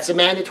 That's a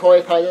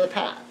mandatory part of the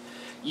path.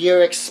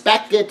 You're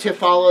expected to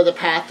follow the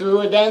path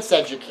through advanced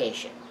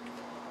education.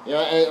 You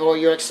know, or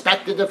you're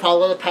expected to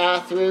follow the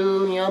path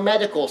through, you know,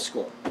 medical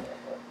school.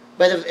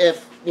 But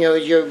if you know,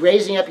 you're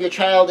raising up your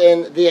child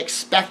in the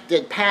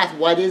expected path,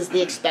 what is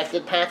the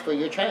expected path for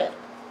your child?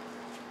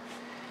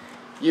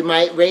 You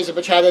might raise up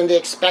a child in the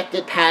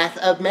expected path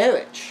of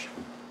marriage,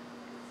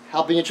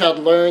 helping your child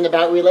learn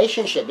about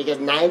relationship, because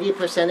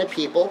 90% of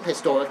people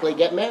historically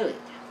get married,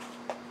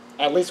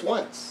 at least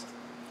once.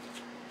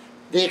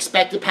 The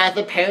expected path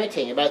of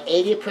parenting, about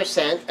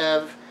 80%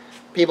 of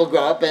people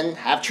grow up and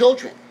have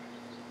children.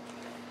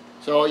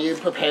 So you're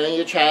preparing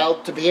your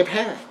child to be a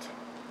parent.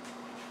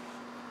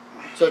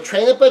 So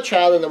train up a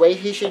child in the way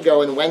he should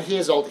go, and when he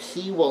is old,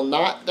 he will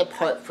not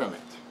depart from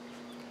it.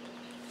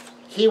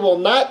 He will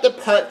not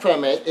depart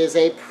from it is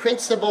a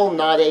principle,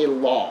 not a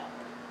law.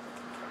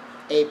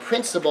 a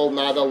principle,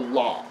 not a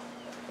law.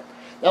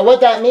 Now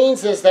what that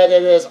means is that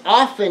it is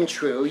often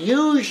true,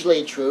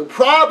 usually true,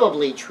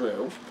 probably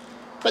true,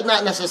 but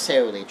not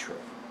necessarily true.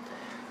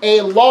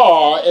 A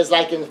law is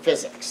like in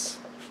physics.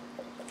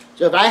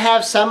 So if I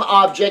have some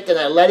object and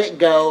I let it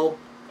go,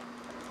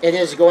 it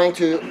is going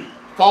to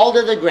fall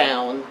to the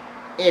ground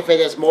if it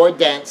is more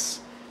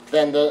dense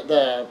than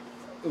the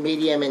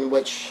medium in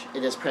which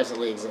it is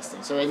presently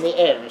existing. So in the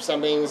air, if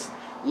something's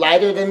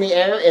lighter than the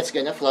air, it's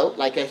going to float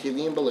like a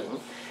helium balloon.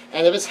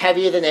 And if it's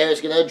heavier than air,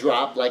 it's going to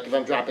drop like if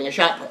I'm dropping a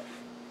shot put.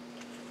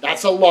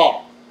 That's a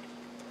law.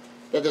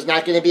 That there's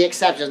not going to be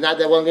exceptions. Not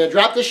that, well, I'm going to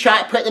drop the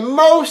shot put, and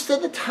most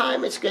of the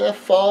time it's going to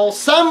fall.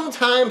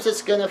 Sometimes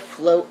it's going to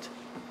float.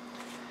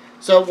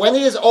 So when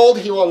he is old,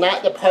 he will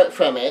not depart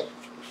from it,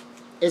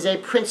 is a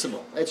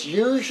principle. It's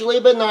usually,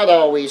 but not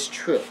always,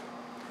 true.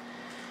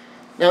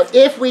 Now,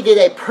 if we did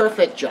a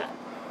perfect job,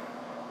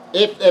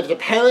 if the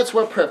parents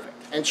were perfect,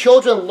 and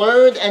children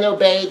learned and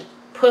obeyed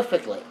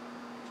perfectly,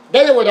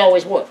 then it would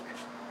always work.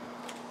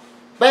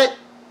 But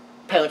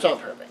parents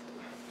aren't perfect.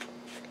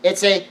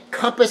 It's a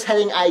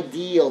compass-heading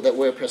ideal that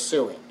we're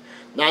pursuing,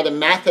 not a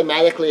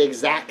mathematically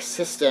exact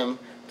system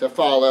to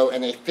follow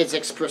and a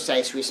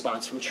physics-precise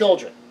response from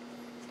children.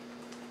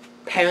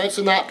 Parents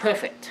are not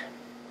perfect.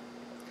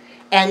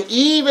 And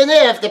even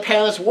if the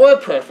parents were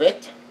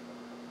perfect,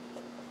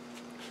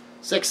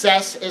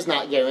 success is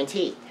not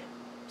guaranteed.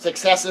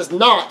 Success is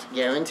not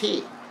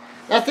guaranteed.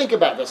 Now think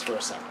about this for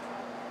a second.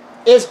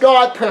 Is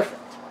God perfect?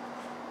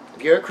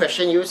 If you're a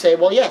Christian, you would say,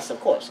 well, yes, of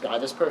course,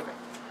 God is perfect.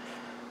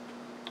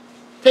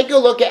 Take a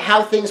look at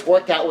how things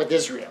worked out with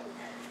Israel.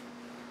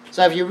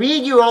 So if you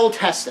read your Old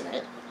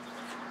Testament,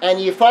 and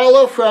you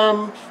follow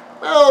from,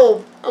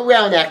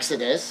 around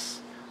Exodus,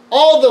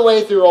 all the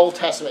way through Old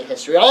Testament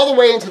history, all the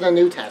way into the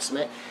New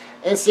Testament,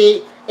 and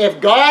see if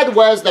God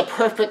was the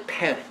perfect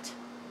parent,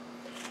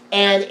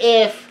 and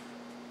if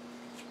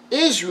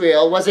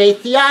Israel was a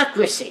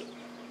theocracy,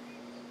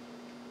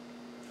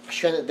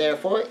 shouldn't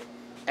therefore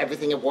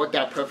everything have worked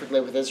out perfectly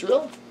with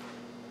Israel?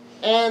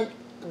 And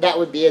that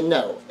would be a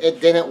no. It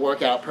didn't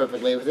work out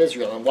perfectly with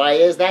Israel. And why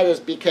is that? Is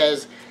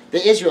because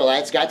the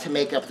Israelites got to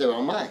make up their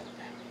own mind.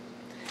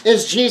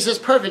 Is Jesus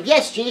perfect?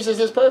 Yes, Jesus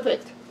is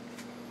perfect.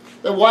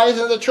 Then why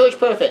isn't the church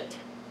perfect?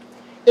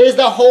 Is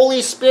the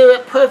Holy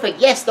Spirit perfect?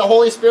 Yes, the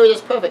Holy Spirit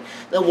is perfect.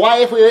 Then why,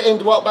 if we are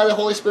indwelt by the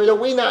Holy Spirit, are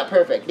we not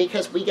perfect?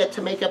 Because we get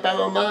to make up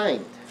our own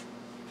mind.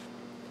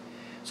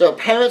 So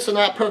parents are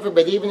not perfect,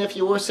 but even if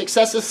you were,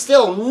 success is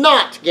still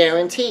not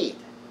guaranteed.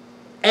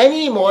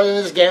 Any more than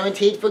is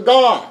guaranteed for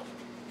God.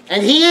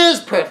 And He is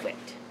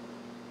perfect.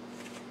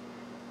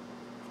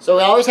 So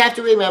we always have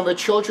to remember,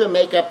 children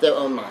make up their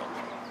own mind.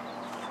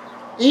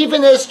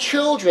 Even as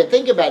children,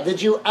 think about it.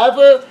 Did you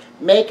ever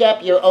make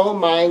up your own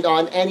mind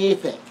on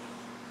anything?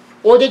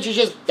 Or did you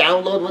just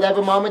download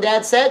whatever mom and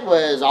dad said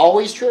was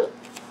always true?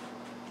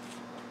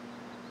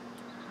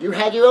 You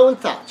had your own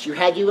thoughts. You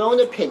had your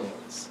own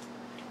opinions.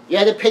 You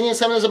had opinions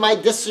sometimes that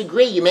might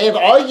disagree. You may have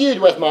argued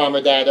with mom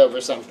or dad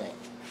over something.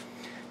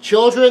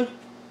 Children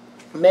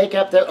make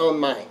up their own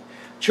mind.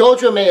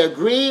 Children may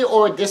agree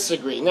or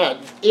disagree. Now,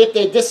 if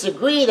they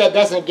disagree, that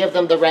doesn't give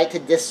them the right to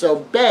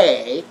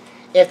disobey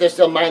if they're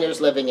still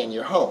minors living in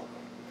your home.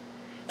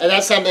 And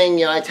that's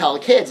something, I tell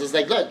kids, is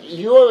like, look,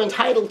 you're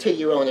entitled to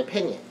your own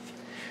opinion.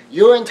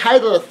 You're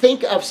entitled to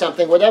think of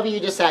something, whatever you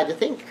decide to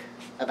think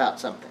about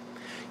something.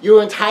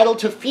 You're entitled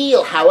to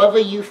feel however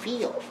you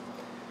feel.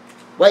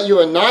 What you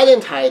are not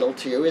entitled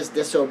to is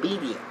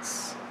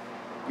disobedience.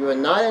 You are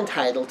not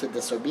entitled to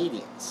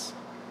disobedience.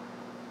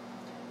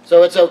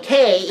 So it's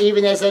okay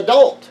even as an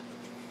adult.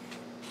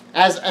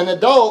 As an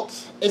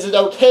adult, is it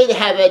okay to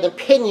have an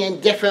opinion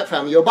different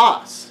from your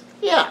boss?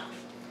 Yeah.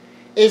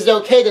 Is it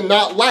okay to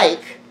not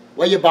like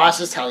what your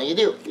boss is telling you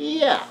to do?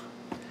 Yeah.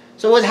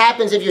 So what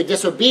happens if you're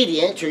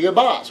disobedient to your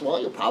boss? Well,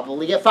 you'll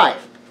probably get fired.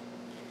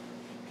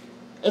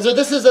 And so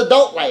this is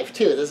adult life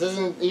too. This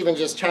isn't even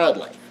just child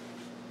life.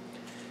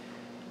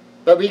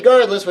 But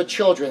regardless, with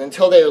children,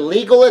 until they are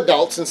legal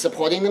adults and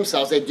supporting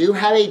themselves, they do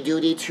have a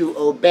duty to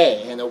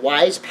obey. And a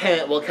wise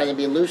parent will kind of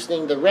be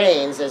loosening the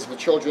reins as the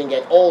children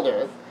get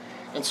older.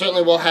 And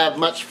certainly will have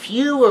much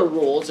fewer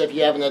rules if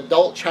you have an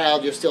adult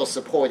child you're still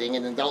supporting,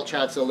 and an adult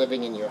child still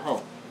living in your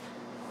home.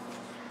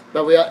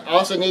 But we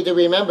also need to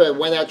remember,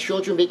 when our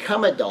children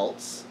become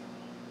adults,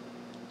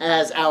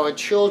 as our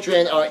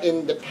children are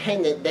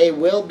independent, they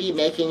will be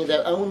making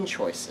their own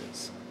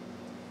choices.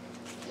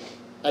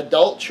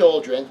 Adult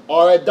children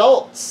are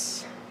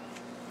adults.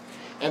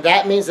 And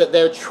that means that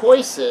their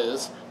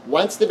choices,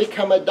 once they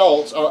become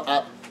adults, are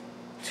up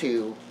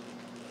to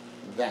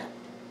them.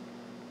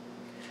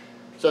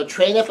 So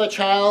train up a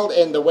child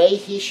in the way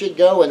he should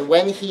go, and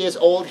when he is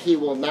old, he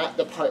will not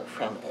depart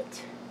from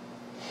it.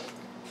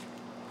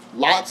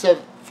 Lots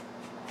of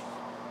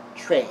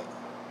train.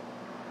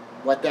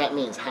 What that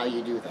means, how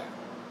you do that.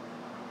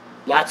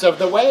 Lots of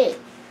the way.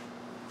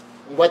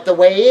 What the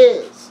way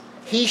is.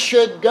 He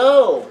should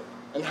go,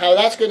 and how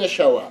that's going to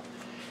show up.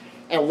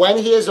 And when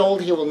he is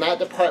old, he will not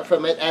depart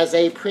from it as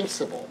a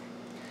principle.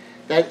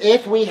 that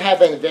if we have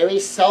been very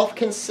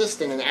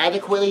self-consistent and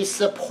adequately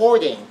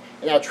supporting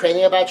in our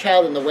training of our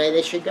child in the way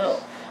they should go,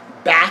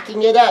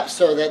 backing it up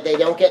so that they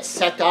don't get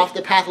sucked off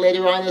the path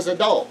later on as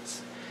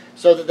adults,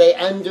 so that they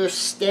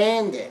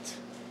understand it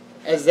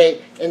as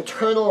they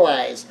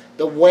internalize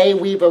the way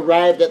we've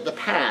arrived at the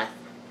path,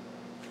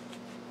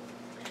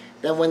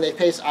 then when they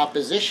face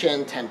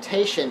opposition,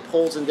 temptation,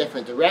 pulls in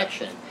different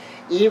direction,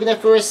 even if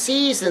for a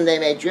season they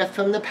may drift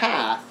from the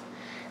path,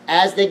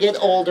 as they get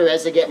older,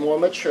 as they get more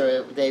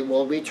mature, they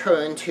will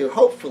return to,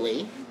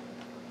 hopefully,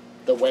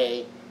 the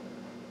way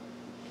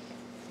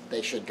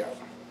they should go.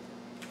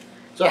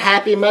 So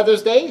happy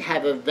Mother's Day.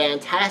 Have a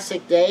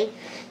fantastic day.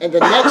 In the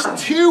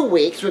next 2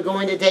 weeks, we're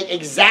going to take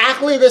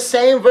exactly the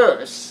same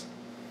verse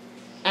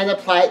and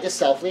apply it to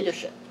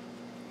self-leadership.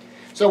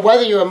 So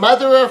whether you're a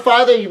mother or a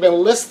father, you've been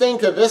listening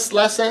to this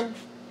lesson,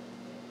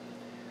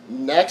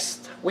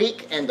 next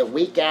week and the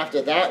week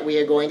after that, we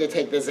are going to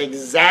take this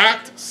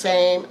exact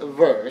same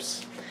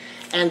verse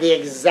and the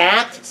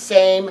exact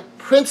same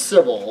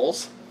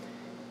principles,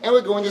 and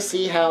we're going to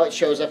see how it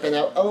shows up in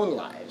our own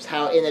lives,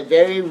 how in a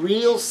very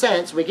real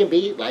sense we can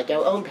be like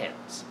our own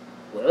parents.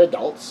 We're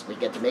adults, we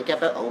get to make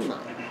up our own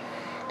mind,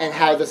 and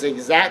how this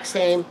exact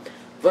same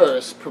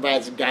verse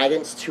provides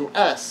guidance to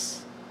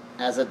us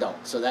as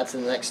adults. So that's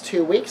in the next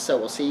 2 weeks, so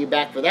we'll see you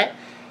back for that.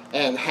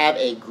 And have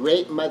a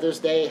great Mother's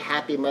Day.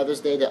 Happy Mother's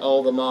Day to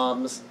all the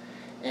moms.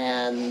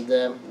 And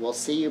we'll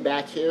see you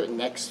back here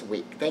next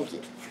week. Thank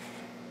you.